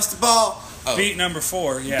 Yeah. Bounce the ball. Oh. Beat number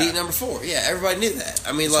 4. Yeah. Beat number 4. Yeah, everybody knew that.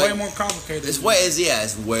 I mean, it's way more complicated. It's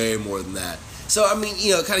way more than that. So I mean,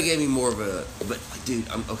 you know, it kind of gave me more of a. But dude,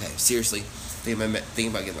 I'm okay. Seriously,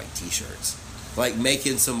 thinking about getting like t-shirts. Like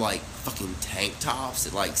making some like fucking tank tops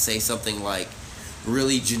that like say something like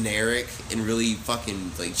really generic and really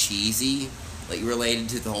fucking like cheesy, like related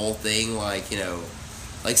to the whole thing, like, you know,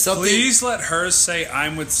 like something. Please let hers say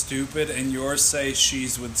I'm with stupid and yours say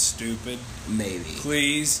she's with stupid. Maybe.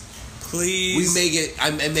 Please. We may get.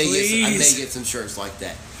 I may get some shirts like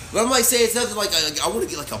that. But I'm like saying something like I want to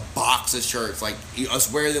get like a box of shirts, like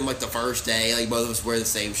us wear them like the first day, like both of us wear the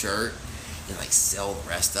same shirt, and like sell the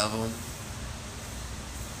rest of them.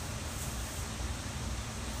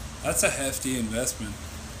 That's a hefty investment.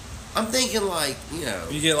 I'm thinking like, you know,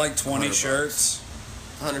 you get like 20 shirts,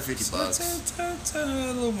 $150. It's a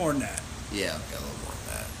little more than that. Yeah, okay, a little more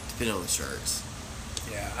than that, depending on the shirts.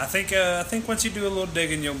 Yeah, I think once you do a little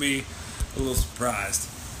digging, you'll be a little surprised.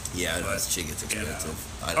 Yeah, I know this shit gets expensive.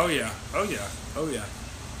 Oh yeah.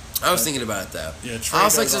 I was thinking about it though. Yeah, I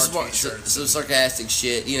was like some sarcastic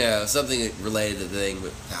shit, you know, something related to the thing,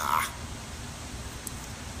 but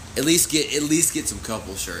At least get some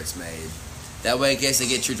couple shirts made. That way, in case they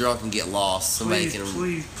get too drunk and get lost, somebody can.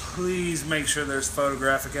 Please make sure there's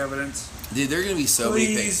photographic evidence. Dude, there are gonna be so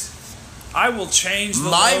many things. I will change the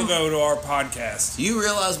logo to our podcast. You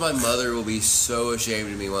realize my mother will be so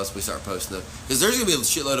ashamed of me once we start posting them, because there's gonna be a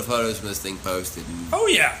shitload of photos from this thing posted. Oh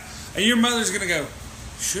yeah, and your mother's gonna go,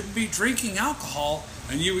 shouldn't be drinking alcohol.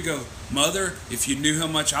 And you would go, Mother, if you knew how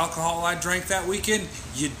much alcohol I drank that weekend,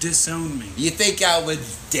 you'd disown me. You think I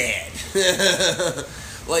was dead.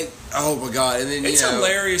 Like, oh my God. And then, it's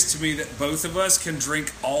hilarious to me that both of us can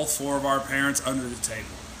drink all 4 of our parents under the table.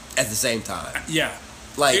 At the same time. Yeah.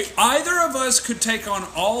 Like, either of us could take on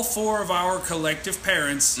all 4 of our collective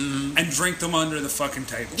parents and drink them under the fucking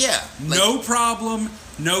table. Yeah. Like, no problem,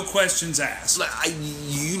 no questions asked. Like,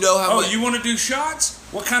 you know how you want to do shots?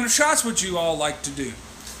 What kind of shots would you all like to do?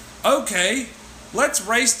 Okay, let's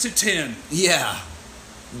race to 10. Yeah.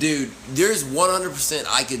 Dude, there's 100%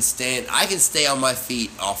 I can stay on my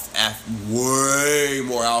feet off way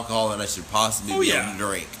more alcohol than I should possibly be able to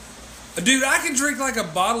drink. Dude, I can drink like a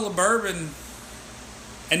bottle of bourbon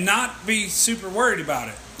and not be super worried about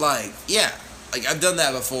it. Like, yeah. Like, I've done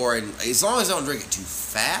that before, and as long as I don't drink it too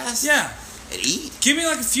fast. Yeah. And eat. Give me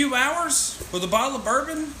like a few hours with a bottle of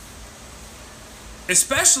bourbon.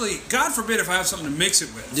 Especially, God forbid, if I have something to mix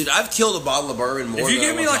it with. Dude, I've killed a bottle of bourbon more than if you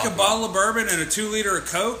give me like a bottle of bourbon and a 2 liter of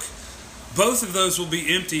Coke, Both of those will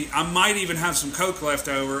be empty. I might even have some Coke left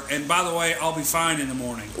over. And by the way, I'll be fine in the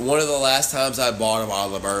morning. One of the last times I bought a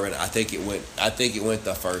bottle of bourbon, I think it went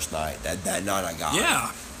the first night. That night I got it.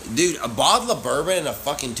 Yeah. Dude, a bottle of bourbon and a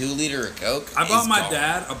fucking 2 liter of Coke. I bought my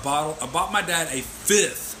dad a bottle. I bought my dad a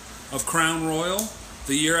fifth of Crown Royal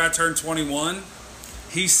the year I turned 21.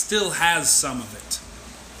 He still has some of it.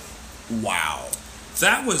 Wow.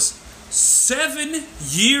 That was 7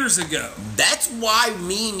 years ago. That's why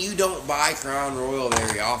me and you don't buy Crown Royal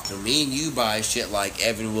very often. Me and you buy shit like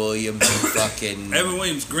Evan Williams and fucking Evan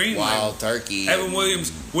Williams green Wild label. Turkey. Evan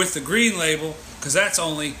Williams with the green label, because that's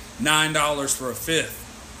only $9 for a fifth.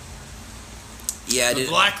 Yeah, the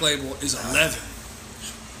black label is $11.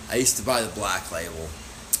 I used to buy the black label.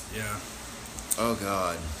 Yeah. Oh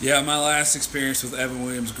God. Yeah, my last experience with Evan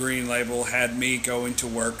Williams green label had me going to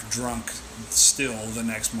work drunk still the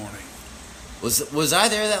next morning. Was I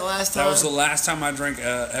there that last time? That was the last time I drank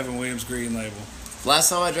Evan Williams green label. Last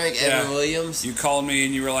time I drank Evan Williams? You called me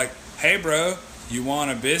and you were like, "Hey bro, you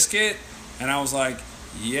want a biscuit?" And I was like,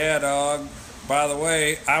 "Yeah, dog. By the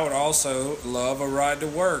way, I would also love a ride to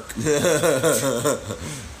work." Because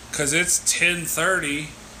it's 10:30.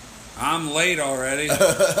 I'm late already.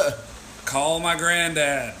 Call my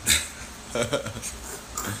granddad.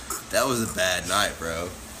 That was a bad night, bro.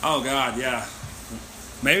 Oh, God, yeah.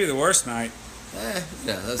 Maybe the worst night.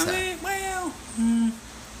 That's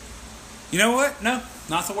You know what? No,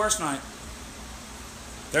 not the worst night.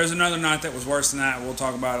 There's another night that was worse than that. We'll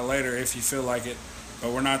talk about it later if you feel like it.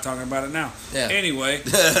 But we're not talking about it now. Yeah. Anyway,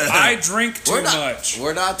 I drink too much.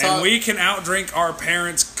 We're not talking. And we can outdrink our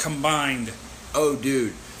parents combined. Oh,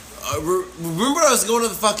 dude. Remember I was going to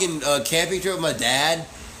the fucking camping trip with my dad?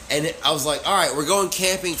 And I was like, all right, we're going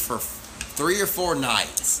camping for 3 or 4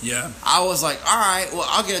 nights. Yeah. I was like, all right, well,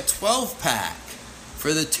 I'll get a 12-pack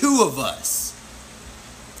for the 2 of us.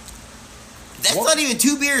 That's not even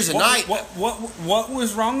 2 beers a night. What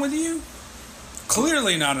was wrong with you?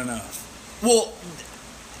 Clearly not enough. Well,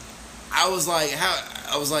 I was like,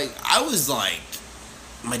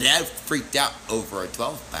 my dad freaked out over a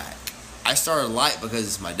 12-pack. I started light because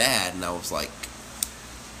it's my dad, and I was like,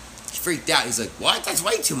 he freaked out. He's like, what? That's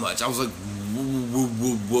way too much. I was like,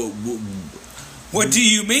 whoa. What do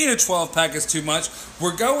you mean a 12-pack is too much?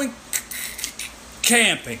 We're going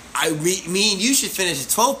camping. Me and you should finish a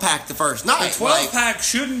 12-pack the first night. A 12-pack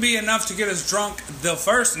shouldn't be enough to get us drunk the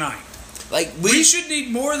first night. Like we should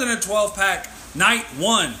need more than a 12-pack night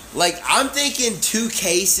 1. Like, I'm thinking 2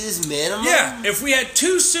 cases minimum. Yeah, if we had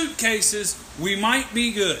 2 suitcases, we might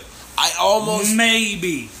be good.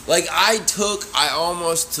 Maybe. Like, I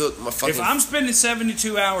almost took my fucking... If I'm spending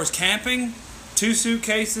 72 hours camping, 2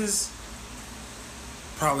 suitcases,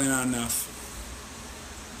 probably not enough.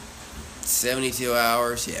 72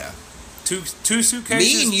 hours, yeah. Two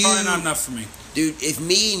suitcases, probably not enough for me. Dude, if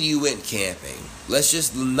me and you went camping, let's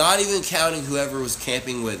just, not even counting whoever was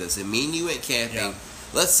camping with us, and me and you went camping,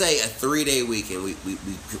 let's say a 3-day weekend.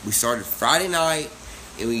 We started Friday night,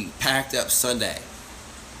 and we packed up Sunday.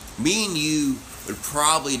 Me and you would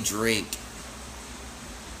probably drink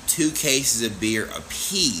 2 cases of beer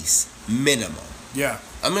apiece, minimum. Yeah.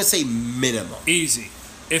 I'm going to say minimum. Easy.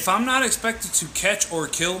 If I'm not expected to catch or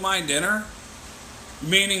kill my dinner,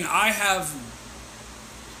 meaning I have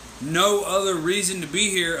no other reason to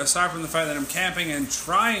be here aside from the fact that I'm camping and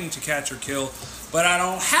trying to catch or kill, but I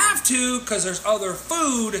don't have to because there's other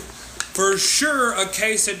food, for sure a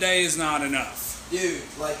case a day is not enough. Dude,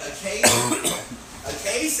 like a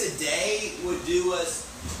case a day would do us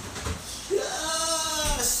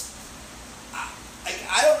just...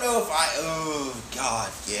 I don't know if oh,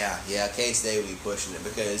 God, yeah, a case a day would be pushing it,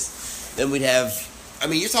 because then we'd have... I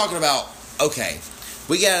mean, you're talking about, okay,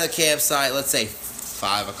 we get out of the campsite, let's say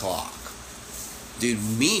 5 o'clock. Dude,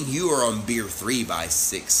 me and you are on beer 3 by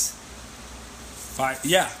 6.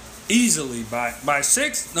 Yeah, easily by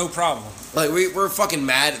 6, no problem. Like, we're fucking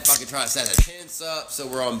mad at fucking trying to set the tents up, so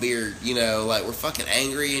we're on beer, you know, like, we're fucking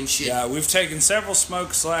angry and shit. Yeah, we've taken several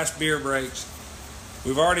smoke/beer breaks.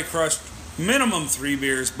 We've already crushed minimum 3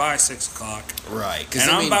 beers by 6 o'clock. Right. And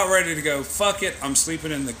I'm about ready to go, fuck it, I'm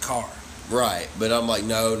sleeping in the car. Right, but I'm like,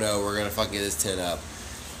 no, we're going to fucking get this tent up.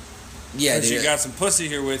 Yeah, dude. Because you got some pussy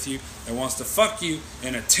here with you that wants to fuck you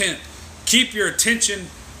in a tent. Keep your attention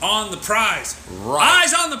on the prize. Right.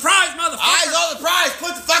 Eyes on the prize, motherfucker. Eyes on the prize.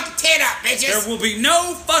 Put the fucking tent up, bitches. There will be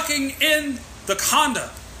no fucking in the Honda.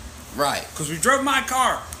 Right. Because we drove my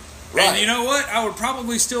car. Right. And you know what? I would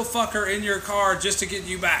probably still fuck her in your car just to get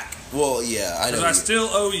you back. Well, yeah, I know. Because I still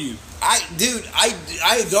owe you. I don't...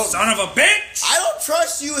 Son of a bitch! I don't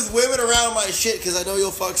trust you with women around my shit because I know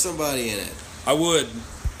you'll fuck somebody in it. I would.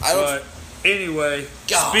 I don't... Anyway,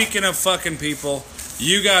 God. Speaking of fucking people,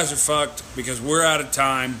 you guys are fucked because we're out of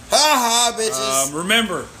time. Ha ha, bitches.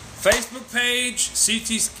 Remember, Facebook page,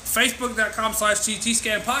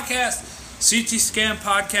 facebook.com/CTScan podcast,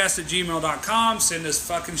 ctscanpodcast@gmail.com. Send us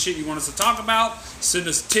fucking shit you want us to talk about. Send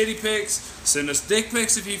us titty pics. Send us dick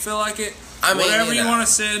pics if you feel like it. Whatever you want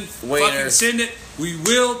to send, fucking send it. We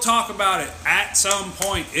will talk about it at some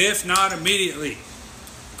point, if not immediately.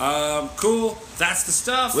 Cool. That's the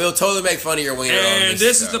stuff. We'll totally make fun of your wiener. And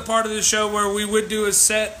this is the part of the show where we would do a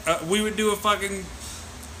we would do a fucking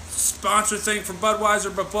sponsor thing for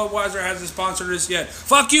Budweiser, but Budweiser hasn't sponsored us yet.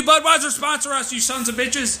 Fuck you, Budweiser, sponsor us, you sons of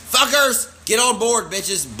bitches. Fuckers, get on board,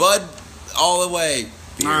 bitches. Bud all the way.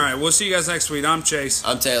 All right, we'll see you guys next week. I'm Chase.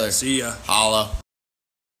 I'm Taylor. See ya. Holla.